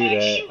 I don't do Like,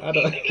 that. shoot I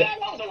don't- me, nigga, I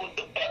don't know what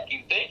the fuck you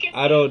thinking.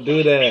 I don't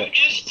do that. You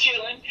just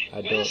chilling.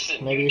 I don't.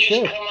 Listen, Maybe you just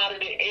should. come out of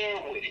the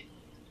air with it.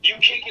 You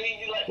kicking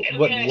it, you like, hey,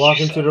 What? let me ask Walk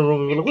you into the something.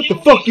 room and be like, what If the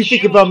fuck you could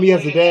think choose about me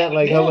as a what dad?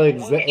 Like, hella what would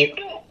you exact.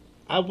 do?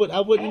 I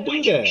wouldn't What do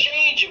would you that.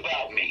 change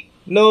about me?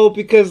 No,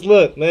 because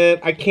look, man,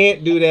 I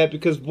can't do that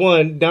because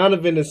one,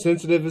 Donovan is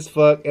sensitive as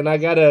fuck, and I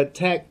gotta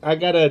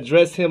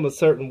address him a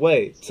certain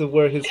way to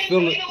where his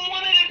feelings.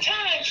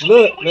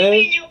 Look, man,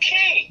 you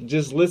can't.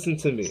 just listen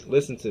to me.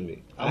 Listen to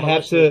me. I I'm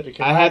have listening to.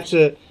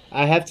 because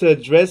I have to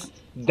address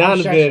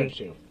Donovan. sensitive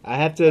too. I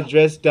have to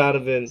address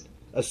Donovan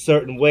a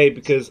certain way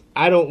because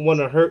I don't want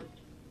to hurt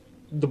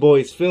the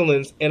boy's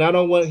feelings, and I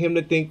don't want him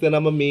to think that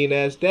I'm a mean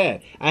ass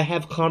dad. I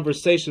have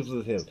conversations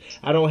with him.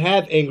 I don't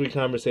have angry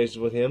conversations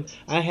with him.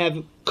 I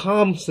have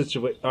calm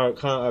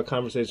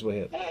conversations with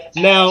him.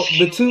 Now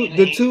the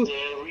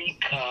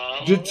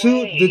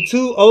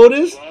two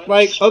oldest,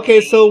 like,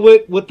 okay, so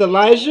with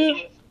Elijah,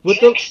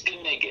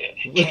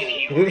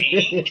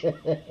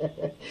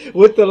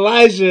 with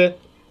Elijah,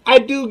 I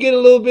do get a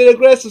little bit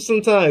aggressive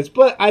sometimes,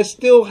 but I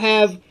still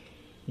have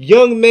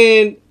young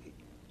man,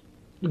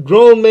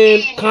 grown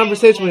man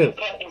conversation with him.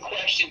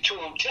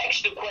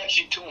 Text the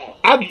question to him.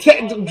 I'm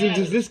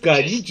this guy.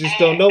 You just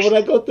don't know what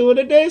I go through in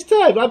a day's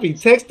time. I be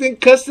texting,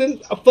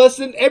 cussing,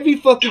 fussing, every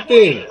fucking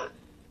thing.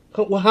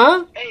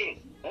 Huh? Hey,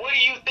 what do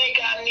you think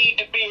I need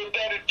to be a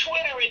better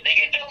Twitter?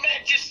 Nigga, don't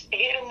that just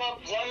hit them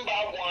up one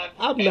by one?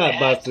 I'm not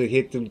about to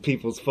hit them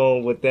people's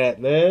phone with that,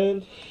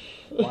 man.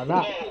 Why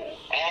not? No,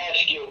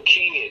 ask your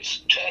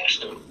kids.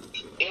 Text them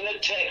in a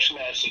text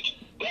message.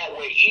 That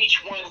way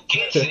each one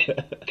gets it.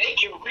 They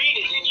can read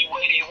it any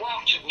way they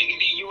want to, nigga.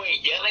 Then you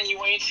ain't yelling,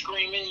 you ain't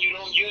screaming, you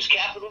don't use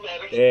capital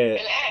letters. And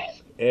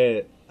ask.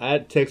 And I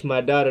text my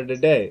daughter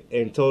today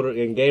and told her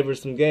and gave her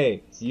some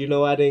game. You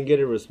know I didn't get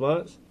a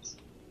response?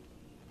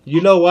 You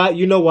know why?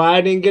 You know why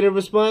I didn't get a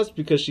response?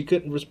 Because she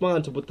couldn't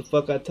respond to what the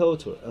fuck I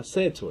told her. I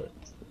said to her.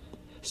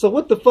 So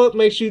what the fuck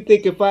makes you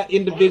think if I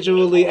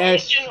individually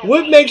ask?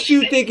 What makes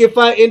you think if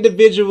I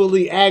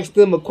individually ask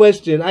them a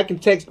question, I can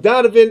text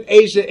Donovan,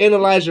 Asia, and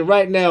Elijah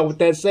right now with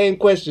that same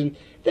question?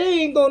 They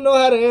ain't gonna know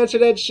how to answer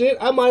that shit.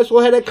 I might as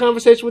well have that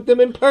conversation with them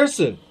in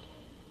person.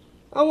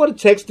 I want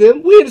to text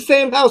them. We in the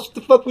same house. What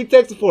the fuck we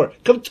texting for?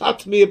 Come talk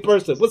to me in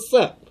person. What's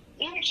up?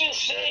 You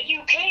just said you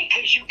can't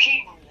because you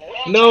keep.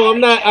 No, I'm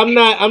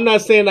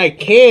not saying I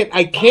can't.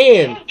 I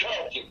can.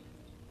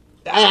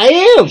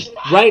 I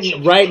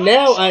am. Right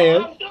now I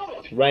am.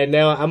 Right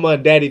now I'm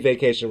on daddy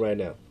vacation right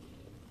now.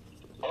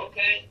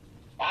 Okay.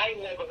 I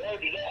ain't never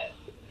heard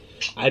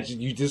of that.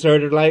 You just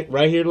heard it like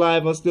right here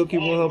live on Still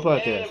Keep 100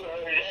 podcast. Never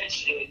heard of that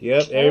shit.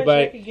 Yep,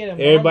 I could get a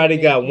everybody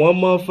mama got one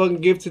vacation.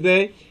 motherfucking gift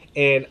today,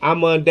 and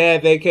I'm on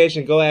dad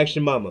vacation. Go ask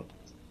your mama.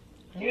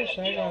 I wish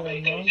I You got on a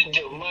vacation mom.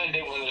 till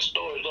Monday when the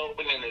store's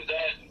open and his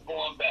ass is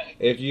going back.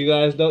 If you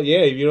guys don't,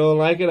 if you don't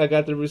like it, I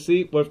got the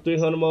receipt worth $300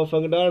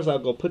 motherfucking dollars. I'll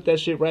go put that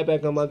shit right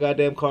back on my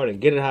goddamn card and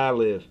get it how I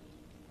live.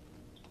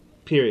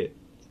 Period.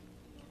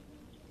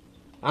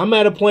 I'm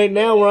at a point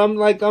now where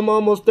I'm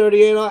almost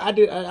 38. I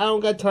don't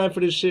got time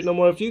for this shit no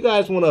more. If you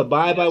guys want to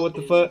abide by what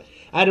the fuck,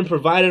 I done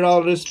provided all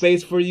of this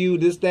space for you,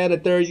 this, that, and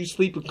the third. You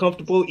sleeping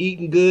comfortable,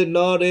 eating good, and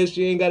all this.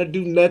 You ain't got to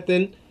do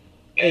nothing.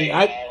 Hey,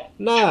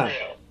 Nah.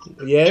 Terrell,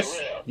 Yes.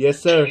 Terrell, Yes,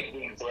 sir.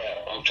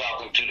 I'm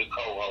talking to the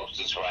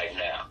co-hosts right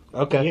now.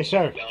 Okay. Yes,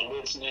 sir. Y'all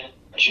listening?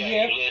 Jay,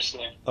 Yep. you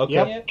listening? Okay.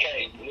 Yep.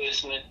 Kay, you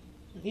listening?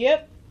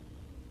 Yep.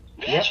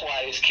 That's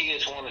why his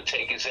kids want to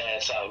take his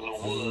ass out in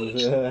the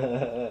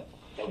woods.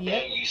 Okay,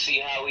 Yep. you see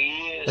how he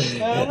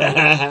is?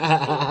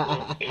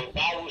 Uh-huh. If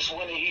I was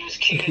one of his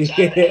kids,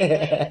 I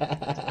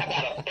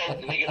got a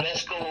boat, nigga.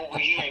 Let's go over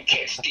here and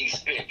catch these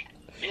fish.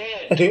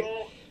 Yeah, dude.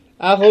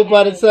 I hope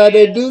by the time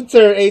they do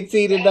turn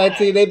 18 and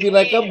 19, they be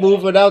like, I'm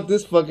moving out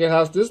this fucking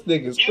house. This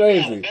nigga's You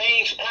crazy. got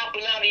veins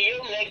popping out of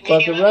your neck, nigga.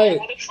 Fucking I'm right.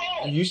 on the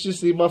phone. You should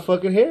see my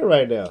fucking hair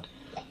right now.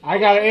 I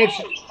got an Oh,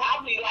 answer. it's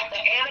probably like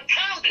an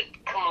anaconda.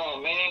 Come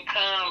on, man.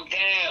 Calm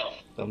down.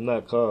 I'm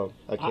not calm.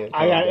 I can't.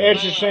 I got an calm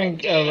answer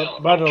saying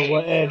about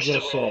what Ed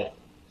just said.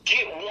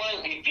 Get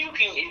one, if you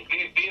can,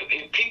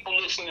 if people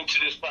listening to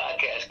this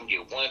podcast can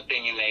get one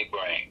thing in their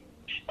brain,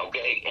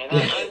 okay? And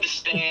I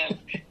understand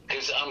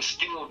because I'm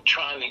still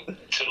trying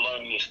to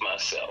learn this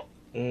myself.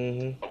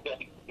 Mm-hmm.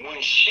 Okay? When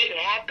shit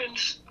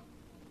happens,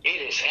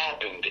 it has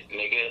happened,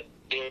 nigga.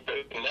 There's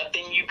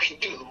nothing you can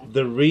do.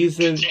 The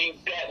reason to change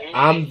that.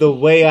 I'm the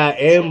way I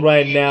am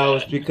right now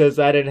is because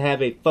I didn't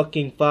have a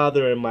fucking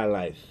father in my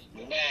life.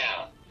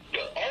 Now, the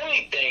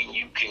only thing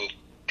you can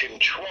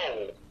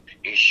control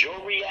is your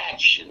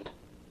reaction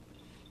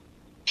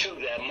to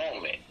that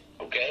moment,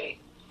 okay?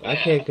 I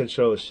can't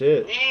control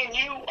shit. Me and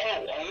you,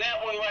 on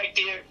that one right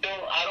there,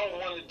 I don't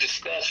want to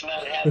discuss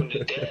not having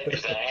a dad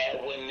because I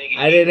had one nigga.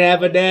 I didn't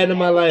have a dad in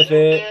my life,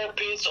 Ed.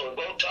 Therapist, or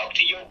go talk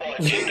to your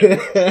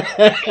bartender.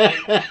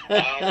 Okay?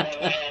 I don't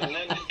want to have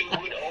nothing to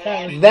do with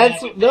all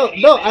That's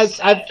no.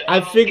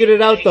 I figured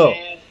it out though.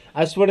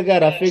 I swear to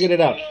God, I figured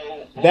it out.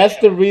 That's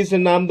the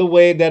reason I'm the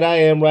way that I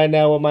am right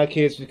now with my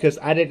kids, because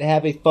I didn't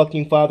have a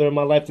fucking father in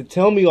my life to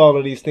tell me all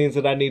of these things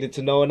that I needed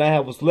to know, and I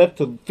was left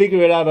to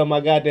figure it out on my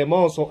goddamn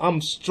own. So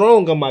I'm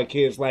strong on my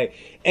kids. Like,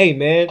 hey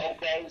man,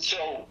 Okay,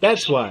 so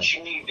that's why. what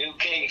you need to do,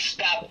 okay,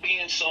 stop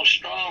being so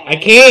strong. I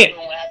can't. You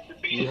don't have to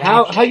be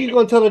How you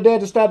gonna tell a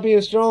dad to stop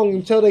being strong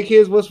and tell their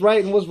kids what's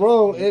right and what's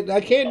wrong?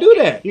 I can't do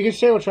that. You can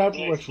say what's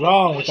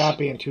wrong without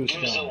being too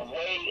There's a strong.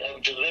 way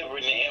of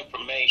delivering the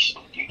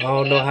information. You I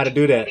don't know how to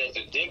do that. As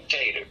a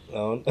dictator.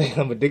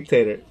 I'm a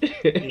dictator.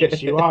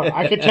 Yes, you are.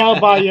 I can tell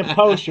by your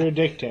post you're a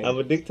dictator. I'm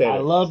a dictator. I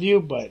love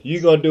you, but You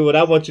gonna do what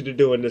I want you to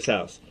do in this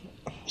house.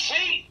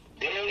 See,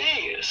 there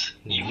it is.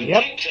 You a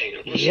Yep.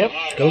 dictator. Yep.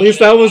 At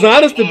least I was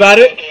honest about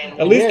it.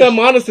 At least Yes. I'm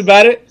honest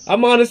about it.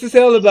 I'm honest as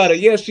hell about it.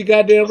 Yes, you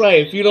goddamn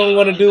right. If you don't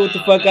want to do what the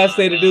fuck I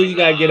say to do, you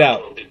gotta get out.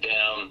 I wrote it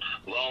down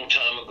long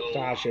time ago.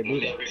 I should do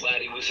when that.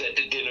 everybody was at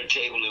the dinner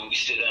table and we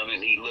sit down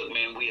and eat. Look,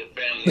 man, we a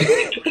family. We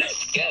can do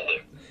this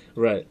together.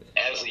 Right.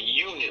 As a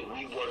unit,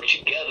 we work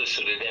together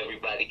so that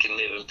everybody can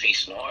live in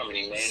peace and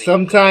harmony, man.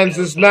 Sometimes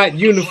it's not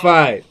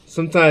unified.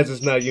 Sometimes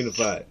it's not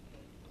unified.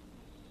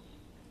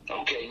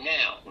 Okay,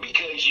 now,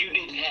 because you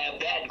didn't have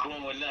that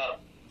growing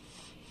up,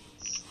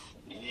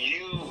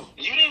 you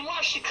didn't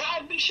watch the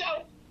Cosby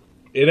Show?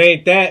 It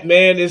ain't that,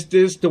 man. It's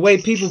just the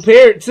way people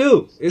parent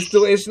too.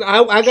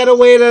 I got a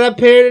way that I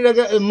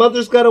parent.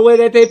 Mothers got a way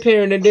that they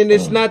parent, and then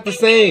it's not the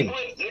same. But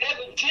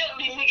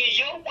evidently, nigga,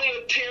 your way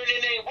of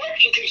parenting ain't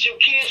working because your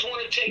kids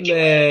want to take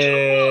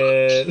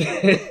Man.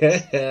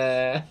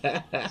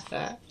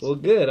 Well,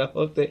 good. I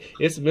hope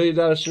it's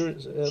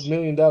 $1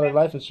 million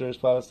life insurance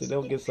policy.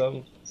 They'll get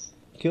something.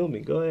 Kill me.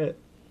 Go ahead.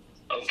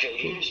 Okay,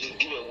 here's the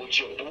deal. With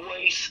your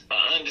boys,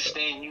 I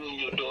understand you and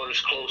your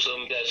daughter's close on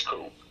them. That's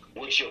cool.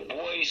 With your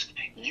boys,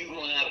 you're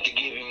going to have to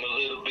give him a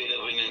little bit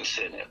of an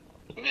incentive.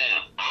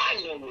 Now,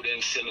 I know what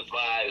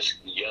incentivize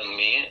young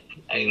men.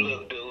 Hey,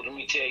 look, dude, let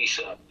me tell you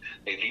something.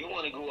 If you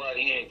want to go out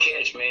here and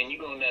catch, man, you're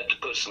going to have to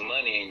put some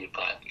money in your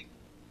pocket.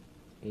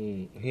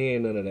 He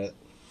ain't none of that.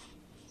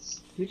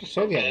 you just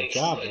said he had a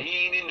job. But Though. he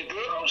ain't into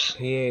girls.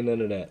 He ain't none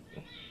of that.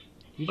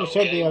 You just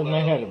said the other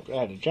man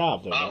had a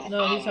job, though. Right?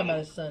 No, he's talking about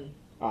his son.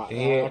 I'm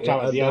talking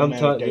about the other man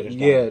who dated his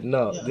Yeah, daughter.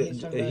 no. Yeah,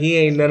 he's talking about He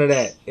ain't none of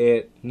that,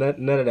 Ed.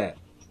 None of that.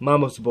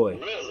 Mama's boy.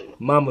 Really?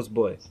 Mama's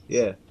boy.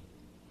 Yeah.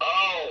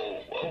 Oh,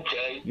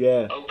 okay.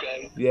 Yeah.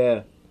 Okay.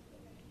 Yeah.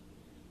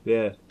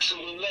 Yeah. So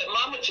you let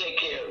mama take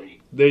care of you.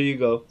 There you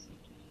go.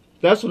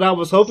 That's what I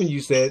was hoping you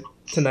said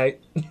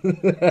tonight.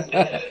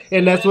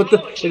 And that's what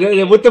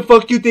the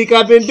fuck you think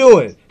I've been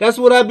doing. That's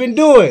what I've been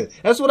doing.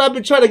 That's what I've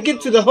been trying to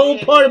get to the whole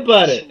part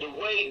about it. The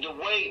way,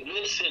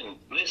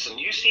 listen,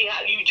 you see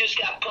how you just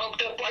got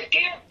pumped up right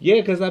there? Yeah,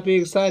 because I be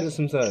excited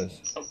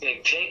sometimes.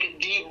 Okay, take a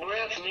deep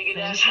breath, nigga.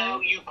 That's how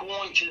you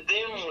going to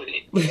them with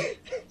it.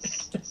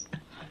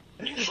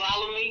 You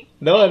follow me?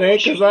 No, it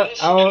ain't, because I Listen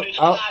to don't. this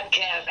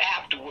podcast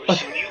afterwards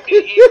so you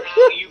can hear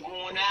how you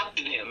going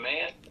after them,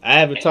 man. I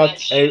haven't And talked.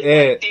 that shit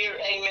Hey, Ed, right there,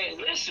 hey,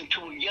 man, listen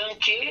to a young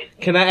kid.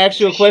 can I ask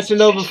you a question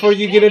though before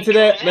you get into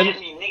that? Let me.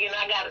 Nigga,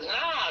 I got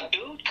nah,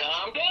 dude,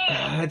 calm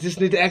down. I just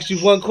need to ask you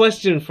one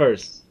question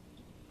first.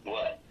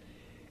 What?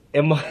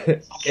 Am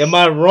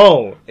I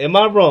wrong? Am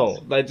I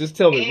wrong? Like, just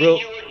tell me In real.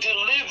 your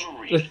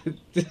delivery.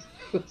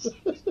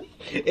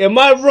 Am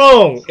I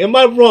wrong? Am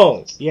I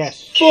wrong?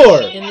 Yes.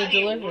 For In the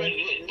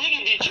delivery.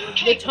 Nigga, did you The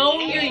take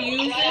tone you're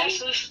using,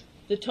 classes?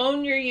 the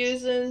tone you're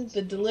using,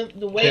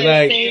 the way can you're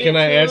I saying can it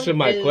I to answer him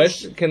my is-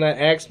 question? Can I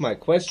ask my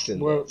question?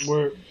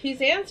 We're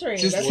He's answering.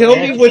 Just That's tell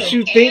the me what answer.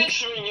 you think.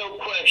 Answering your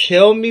question.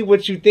 Tell me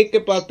what you think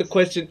about the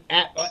question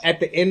at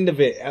the end of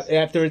it,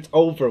 after it's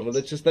over. Well,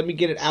 let me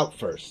get it out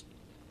first.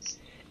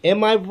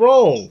 Am I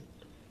wrong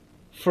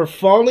for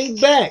falling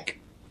back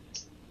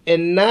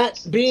and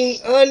not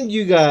being on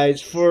you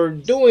guys for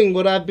doing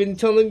what I've been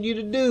telling you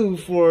to do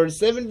for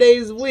 7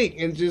 days a week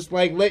and just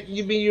like letting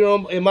you be your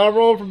own? Am I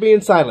wrong for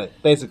being silent,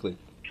 basically?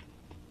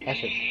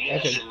 that's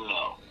Yes a and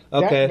no.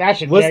 Okay.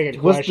 that's a jagged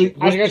question.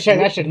 I was gonna say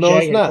that's a no,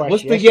 it's jagged not. question.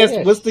 What's the Yes, it yes?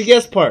 is. What's the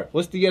yes part?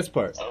 What's the yes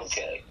part?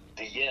 Okay.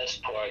 The yes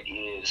part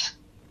is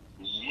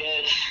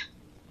yes,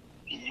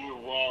 you're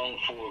wrong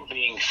for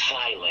being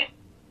silent.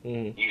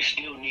 Mm, You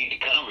still need to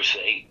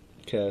conversate,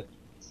 okay.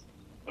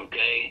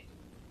 okay?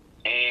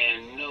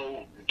 And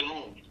no,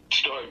 don't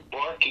start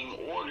barking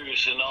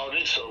orders and all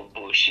this old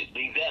bullshit.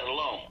 Leave that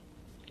alone.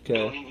 Don't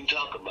Okay. even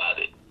talk about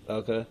it.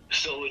 Okay.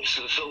 So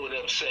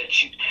it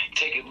upsets you.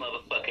 Take a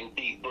motherfucking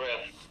deep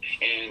breath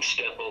and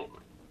step over.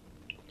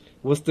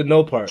 What's the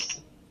no part?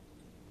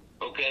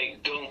 Okay?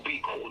 Don't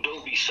be cool.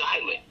 Don't be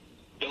silent.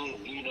 Don't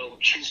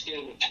treat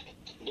them.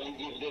 Don't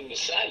give them the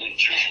silent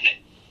treatment.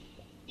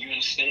 You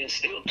understand?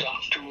 Still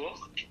talk to them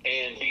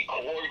and be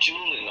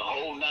cordial and the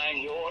whole 9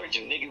 yards.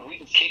 And nigga, we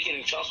can kick it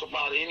and talk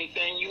about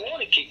anything you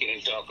want to kick it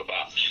and talk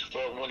about.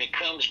 But when it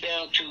comes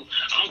down to,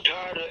 I'm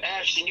tired of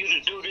asking you to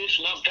do this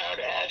and I'm tired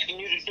of asking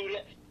you to do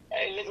that.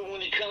 Hey, nigga,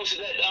 when it comes to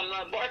that, I'm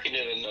not barking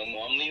at it no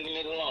more. I'm leaving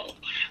it alone.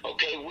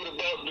 Okay, what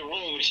about the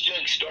room? It's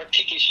junk. Start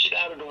kicking shit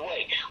out of the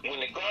way. When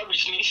the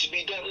garbage needs to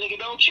be done, nigga,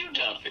 don't you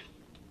dump it.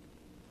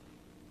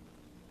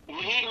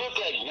 When he look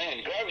like, man,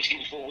 the garbage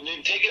getting full, well,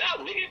 then take it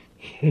out, nigga.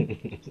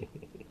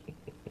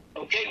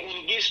 Okay, when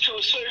it gets to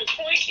a certain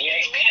point,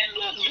 hey, man,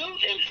 look,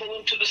 dude, and pull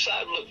him to the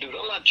side. Look, dude,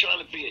 I'm not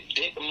trying to be a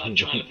dick. I'm not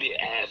trying to be an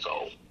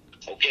asshole.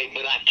 Okay,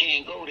 but I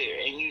can't go there,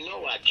 and you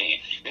know I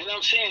can't. And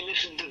I'm saying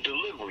this is the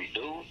delivery,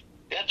 dude.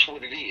 That's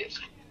what it is.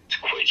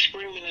 Quit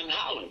screaming and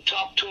hollering.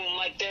 Talk to them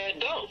like they're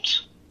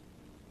adults.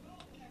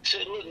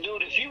 Said, look,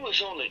 dude, if you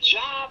was on the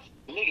job,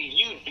 nigga,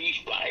 you'd be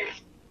fired.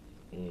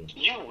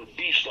 You would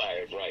be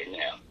fired right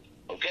now.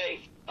 Okay?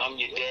 I'm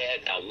your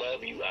dad. I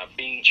love you. I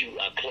feed you.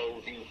 I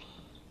clothe you.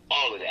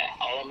 All of that.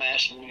 All I'm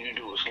asking you to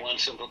do is one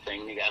simple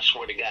thing, nigga. I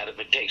swear to God, if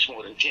it takes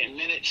more than 10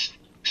 minutes,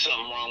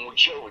 something wrong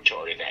with your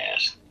retarded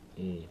ass.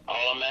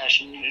 All I'm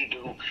asking you to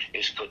do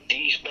is put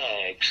these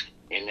bags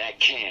in that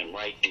can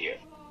right there.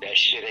 That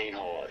shit ain't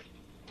hard.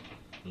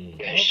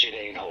 That shit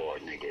ain't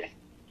hard, nigga.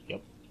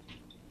 Yep.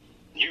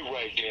 You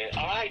right there.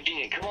 All right,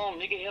 then. Come on,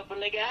 nigga. Help a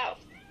nigga out.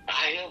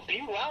 I help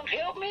you out.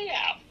 Help me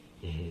out.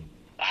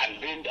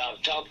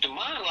 I've talked to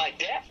mine like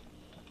that.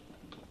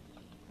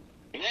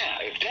 Now,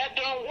 if that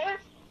don't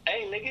work,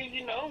 hey, nigga,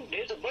 you know,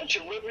 there's a bunch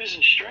of rivers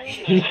and streams.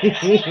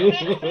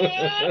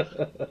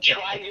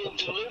 Try your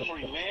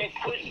delivery, man.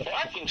 Quit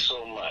barking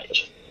so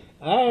much.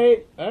 All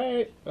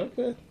right,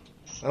 okay.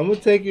 I'm gonna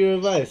take your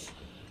advice.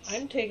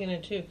 I'm taking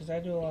it too because I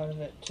do a lot of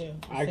it too.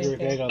 I agree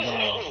with Ed on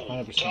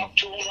that. 100%. Talk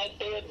to them like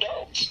they're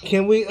adults.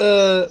 Can we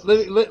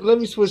let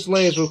me switch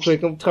lanes real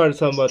quick? I'm tired of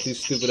talking about these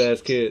stupid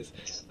ass kids.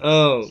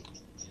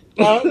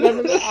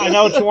 I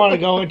know what you want to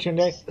go into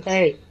next.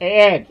 Hey,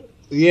 Ed.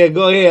 Yeah,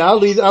 go ahead.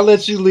 I'll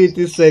let you lead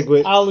this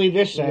segment. I'll leave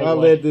this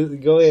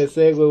segue. Go ahead.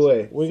 Segue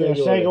away. We're gonna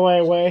segue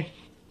away.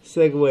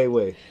 Segue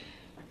away.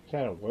 Is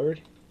that a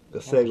word? A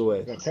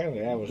segue.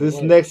 Apparently that was This a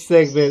word. next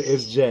segment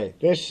is Jay.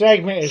 This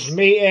segment is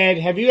me, Ed.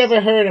 Have you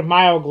ever heard of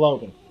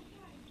myoglobin?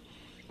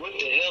 What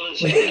the hell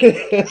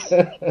is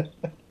that?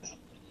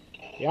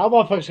 Y'all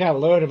motherfuckers gotta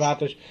learn about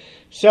this.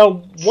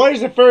 So, what is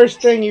the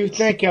first thing you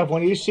think of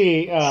when you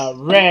see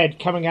red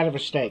coming out of a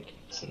steak?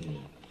 That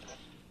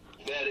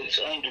it's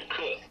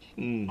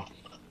undercooked.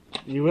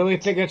 You really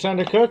think it's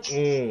undercooked?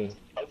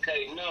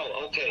 Okay,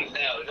 no. Okay,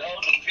 now, it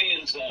all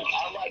depends on...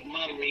 I like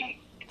my meat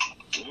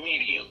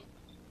medium.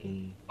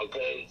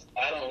 Okay?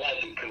 I don't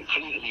like it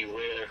completely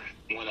rare.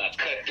 When I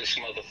cut this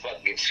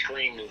motherfucking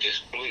scream and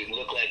just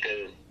look like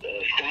a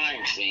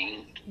crime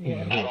scene.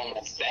 Yeah. I don't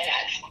want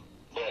that.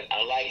 But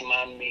I like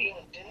my meat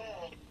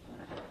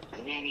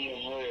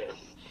medium rare.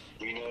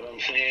 You know what I'm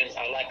saying?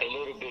 I like a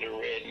little bit of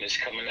redness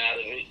coming out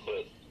of it,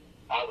 but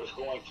I was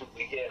going to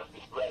begin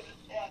with red.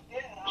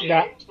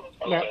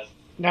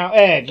 Now,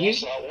 Ed, you...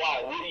 So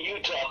why? What are you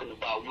talking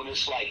about when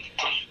it's like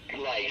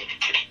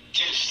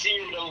just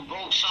seared on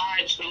both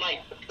sides for like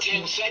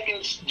 10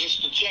 seconds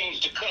just to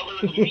change the color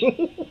of the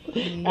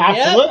meat?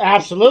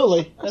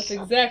 Absolutely. That's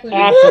exactly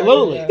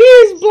Absolutely.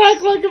 He's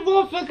black like a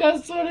motherfucker,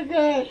 I swear to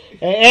God.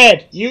 Hey,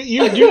 Ed,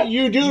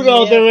 you do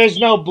know there is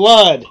no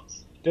blood.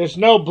 There's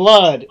no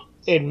blood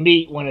in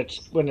meat when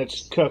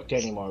it's cooked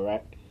anymore,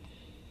 right?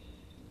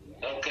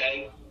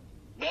 Okay.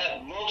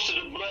 That most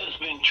of the blood's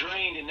been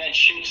drained and that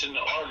shit's in the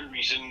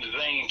arteries and the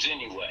veins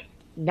anyway.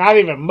 Not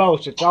even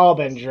most. It's all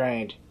been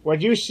drained. What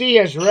you see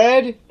as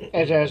red,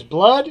 as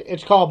blood,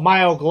 it's called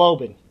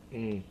myoglobin.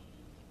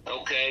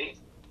 Okay.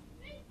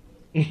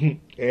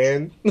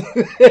 And? What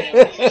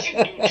does it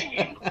do to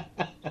you?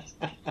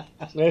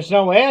 There's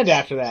no and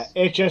after that.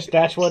 It just,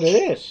 that's what it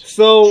is.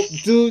 So,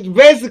 dude,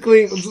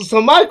 basically,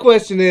 so my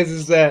question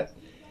is that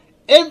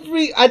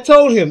I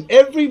told him,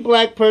 every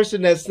black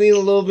person that's seen a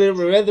little bit,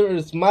 whether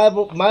it's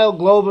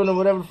myoglobin or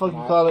whatever the fuck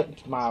you call it.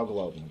 It's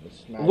myoglobin.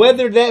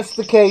 Whether that's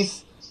the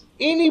case,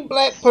 any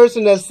black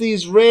person that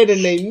sees red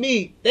in their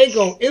meat, they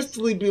gonna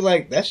instantly be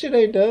like, that shit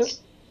ain't done.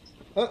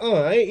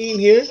 I ain't eating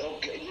here.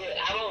 Okay,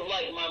 yeah, I don't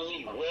like my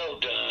meat well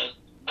done.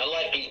 I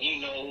like it,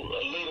 you know,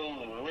 a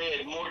little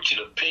red, more to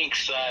the pink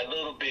side, a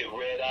little bit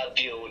red. I'll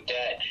deal with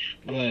that.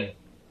 But,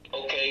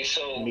 okay,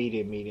 so...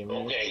 Medium.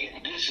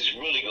 Okay, this is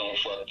really gonna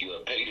fuck you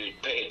up.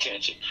 Pay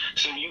attention.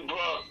 So you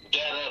brought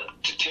that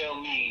up to tell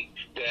me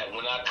that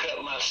when I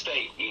cut my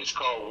steak, it's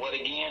called what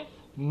again?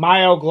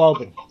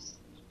 Myoglobin.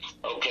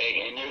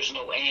 Okay, and there's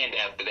no and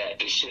after that.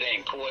 This shit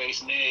ain't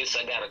poisonous.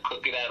 I gotta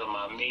cook it out of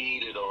my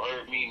meat. It'll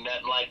hurt me.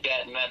 Nothing like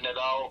that. Nothing at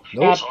all.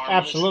 Nope.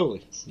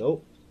 Absolutely.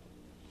 Nope.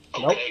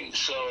 Okay,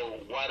 so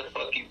why the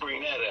fuck you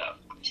bring that up?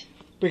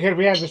 Because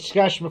we had a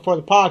discussion before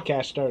the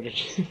podcast started.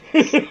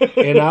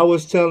 And I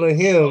was telling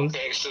him,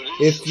 Okay, so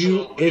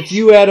if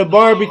you at a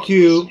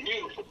barbecue,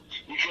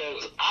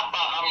 because I'm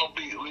gonna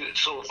be.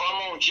 So if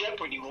I'm on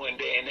Jeopardy one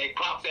day and they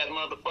pop that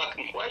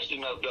motherfucking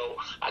question up, though,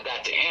 I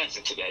got the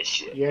answer to that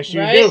shit. Yes, you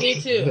Right? do. Me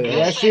too.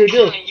 Yes, you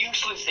do. Kind of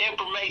useless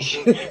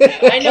information.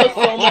 I know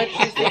so much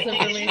useless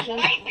information. You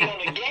might be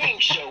on a game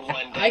show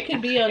one day. I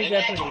could be on and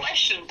Jeopardy. that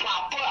question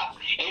pop up,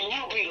 and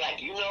you'll be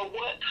like, you know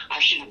what? I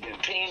should have been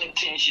paying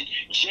attention.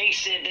 Jay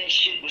said that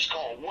shit was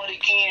called what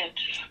again?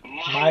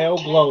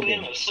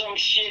 Myoglobin. Or some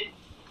shit.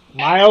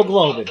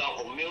 Myoglobin.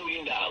 Off $1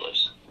 million.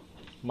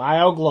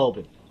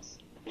 Myoglobin.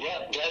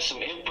 Yep, that's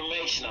some information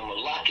information. I'm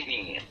gonna lock it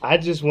in. I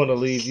just want to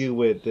leave you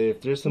with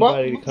if there's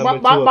somebody My-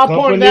 coming my- to my a point of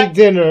company that-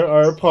 dinner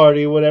or a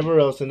party, whatever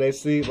else, and they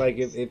see like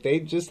if they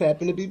just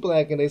happen to be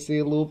black and they see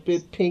a little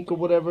bit pink or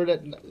whatever,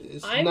 that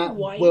it's I'm not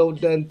white. well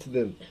done to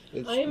them.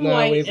 It's I'm not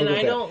white ways to and look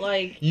I at. don't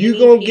like. You any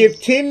gonna pink.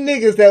 get 10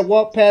 niggas that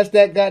walk past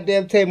that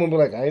goddamn table and be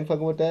like, I ain't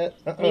fucking with that.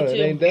 Me It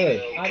too. ain't done.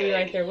 I'll be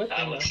right there with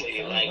I them. would though. say I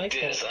it don't like like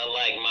this. that.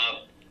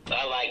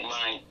 I like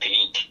mine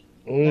pink.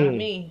 Not Mm.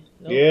 me.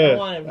 Nope, Yeah, I,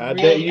 want it I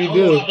really, bet you I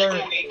do. want I'm Burn,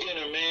 going to eat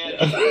dinner, man.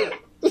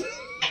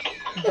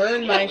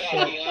 burn my I'm shit.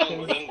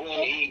 going to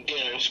eat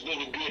dinner. It's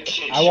been a good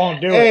chit I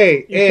won't do it.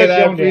 Hey, You Ed, cook I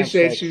your own damn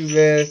appreciate steak. you,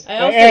 man. I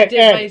also Ed, did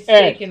Ed, my Ed.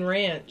 steak and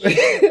ranch.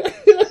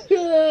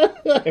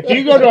 If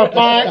you go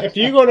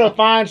to a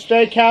fine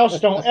steakhouse,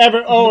 don't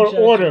ever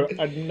order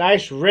a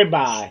nice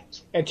ribeye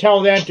and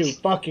tell them to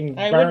fucking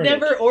I burn would it.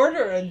 never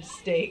order a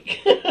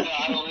steak. No,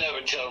 I don't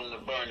never tell them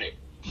to burn it.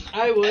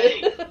 I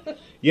would.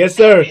 Yes,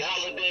 sir. Happy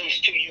holidays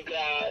to you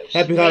guys.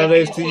 Happy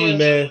holidays to you,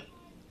 man.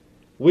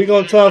 We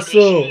gonna talk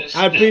soon.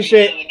 I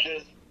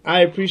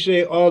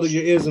appreciate all of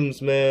your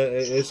isms, man.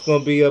 It's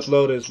gonna be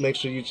uploaded. So make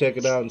sure you check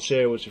it out and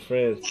share it with your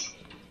friends.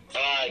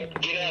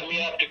 Alright, get at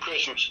me after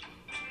Christmas.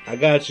 I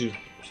got you.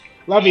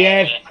 Love you,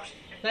 Ed.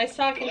 Nice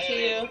talking to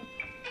you.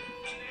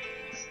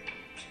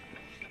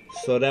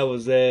 So that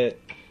was it.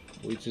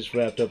 We just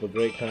wrapped up a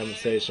great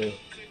conversation.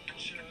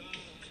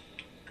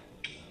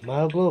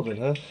 Myoglobin,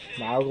 huh?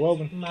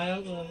 Myoglobin.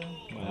 Myoglobin.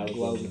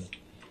 Myoglobin.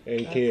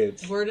 And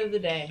kids. Word of the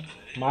day.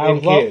 kids.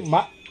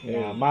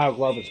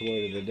 Myoglobin's the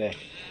word of the day.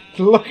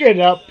 Look it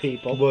up,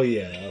 people. Well,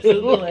 yeah.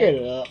 Look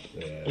it up.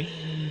 Yeah.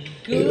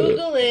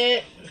 Google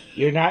it.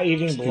 You're not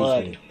eating Excuse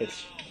blood. me.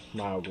 It's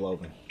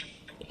myoglobin.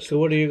 So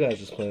what are you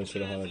guys' plans for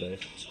the holidays?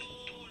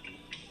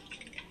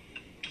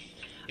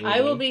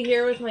 I will be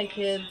here with my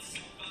kids.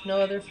 No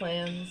other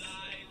plans.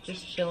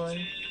 Just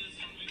chilling.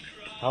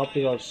 I hope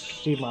to go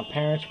see my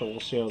parents, but we'll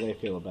see how they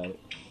feel about it.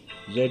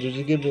 Jay, did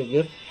you give me a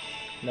gift?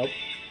 Nope.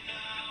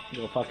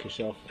 Go fuck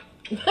yourself.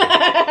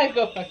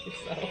 Go fuck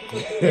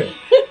yourself.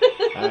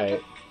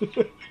 Alright.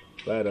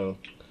 Right on.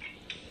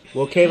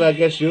 Well, Kayla, I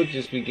guess you'll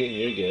just be getting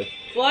your gift.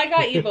 Well, I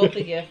got you both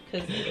a gift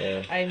because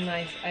Yeah. I'm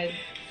nice. I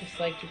just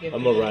like to give.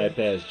 I'm people gonna ride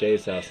gifts. past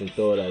Jay's house and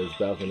throw it at his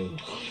balcony.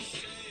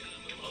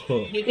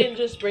 You didn't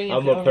just bring it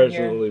I'm over gonna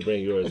here. personally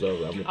bring yours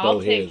over. I'm gonna throw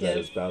I'll take his at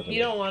his. his balcony.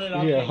 You don't want it,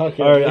 I'll Yeah, take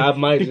it. okay. Or I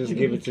might just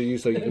give it to you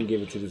so you can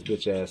give it to this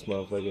bitch ass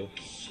motherfucker.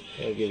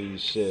 I'll give you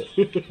shit.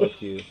 Fuck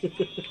you,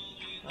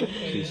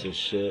 Okay. piece of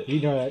shit.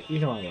 You know I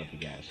love you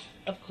guys.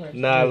 Of course.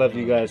 Nah, I love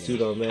you guys too,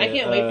 though, man. I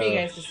can't wait for you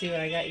guys to see what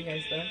I got you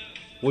guys though.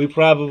 We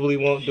probably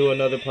won't do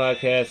another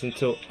podcast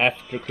until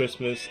after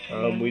Christmas.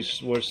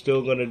 We're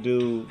still gonna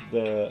do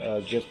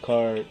the gift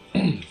card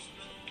and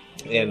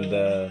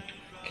the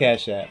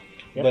Cash App,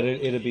 Yep. but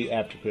it'll be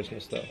after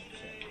Christmas though.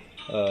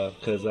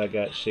 Because I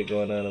got shit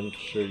going on. I'm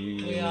sure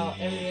Everybody's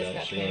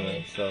got shit going on.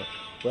 family. So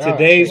Well,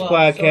 today's well,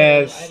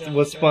 podcast sort of. I don't-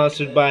 was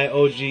sponsored by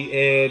OG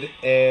Ed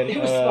and It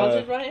was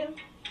sponsored by him?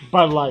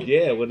 Bud Light.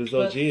 yeah, what is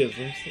But-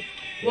 OGisms?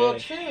 Well, Yeah.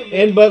 true.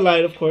 And Bud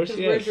Light, of course. Because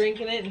Yes. we're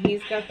drinking it and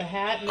he's got the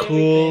hat and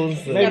Cools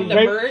everything. He's got the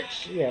Maybe-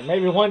 merch. Yeah,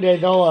 maybe one day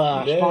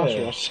they'll Yeah.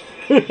 sponsor us.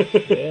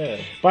 Yeah.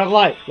 Bud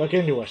Light, look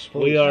into us,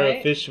 please. We are Right?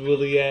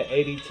 officially at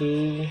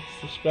 82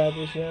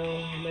 subscribers now,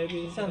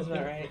 maybe? Sounds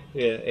about right.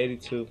 Yeah,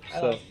 82. I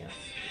So lost count.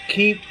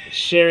 keep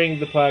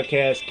sharing the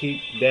podcast, keep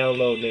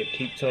downloading it,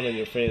 keep telling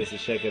your friends to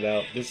check it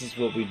out. This is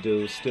what we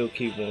do. Still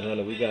keep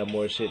 100. We got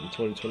more shit in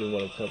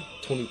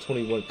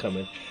 2021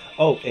 coming.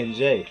 Oh, and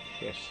Jay,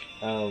 Yes.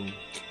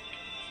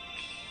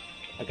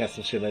 I got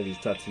some shit I need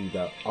to talk to you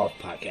about off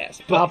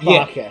podcast. Our But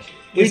yeah, podcast.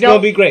 it's going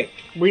to be great.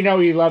 We know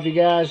you love you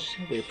guys.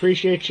 We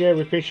appreciate you.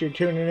 We appreciate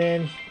you tuning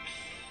in.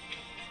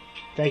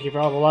 Thank you for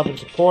all the love and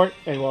support,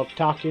 and we'll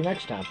talk to you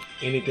next time.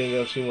 Anything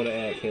else you want to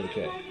add, Kayla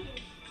K?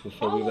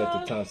 Before we let the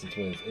Thompson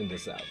twins end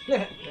this out.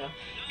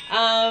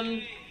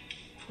 no.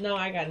 No,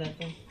 I got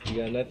nothing.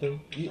 You got nothing?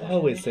 You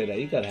always say that.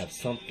 You gotta have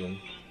something.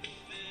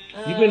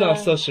 You've been off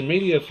social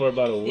media for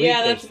about a week.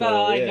 Yeah, that's or so. about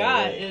all I Yeah,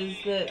 got. yeah. Is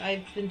that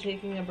I've been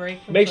taking a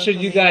break from Make sure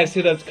social you media. guys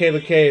hit up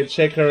Kayla K and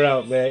check her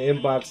out, man.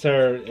 Inbox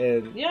her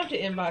and You don't have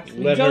to inbox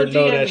me. let Don't her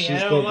know DM that me. she's I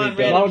don't gonna want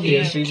be random done.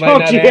 Yeah, DMs. she Don't might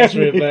not DM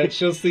answer it, me. but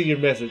she'll see your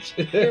message.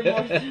 You're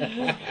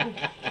more-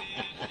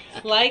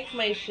 like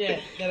my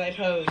shit that I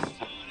post.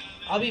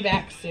 I'll be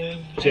back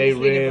soon. I J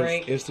just need a Ribs,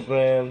 break.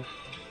 Instagram,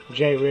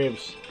 J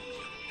Ribs.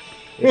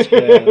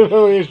 Instagram,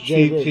 Who is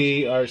J Ribs?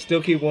 TP, or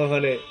Still Keep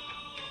 100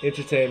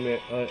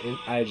 Entertainment on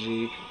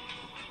IG.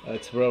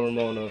 Terrell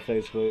Ramon on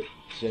Facebook,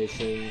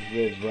 Jason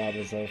Ribs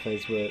Robbins on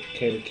Facebook,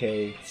 Kayla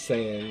K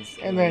Sands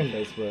And on then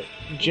Facebook,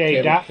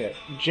 J dot K.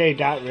 J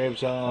dot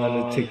Ribs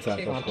on the TikTok,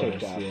 TikTok. of course.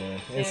 TikTok. Yeah. Yeah,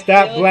 And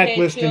stop Kayla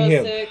blacklisting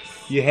him.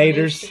 K206 You on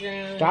haters.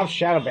 Instagram. Stop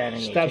shadow banning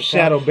me. Stop TikTok.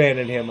 shadow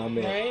banning him, I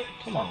mean. Right?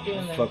 Come Stop on,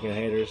 doing that. Fucking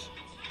haters.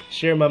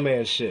 Share my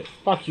man's shit.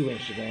 Fuck you,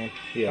 Instagram.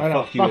 Yeah, Oh,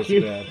 no, fuck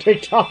you, Instagram.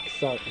 TikTok.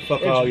 Sorry.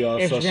 Fuck all y'all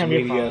Instagram, social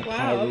you're media,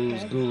 fine. Wow,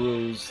 gurus, okay.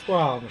 gurus. Well,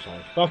 I'm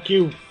sorry. Fuck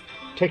you,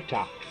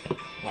 TikTok.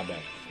 My bad.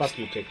 Fuck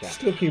you, TikTok.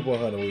 Still keep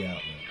 100, we out,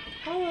 man.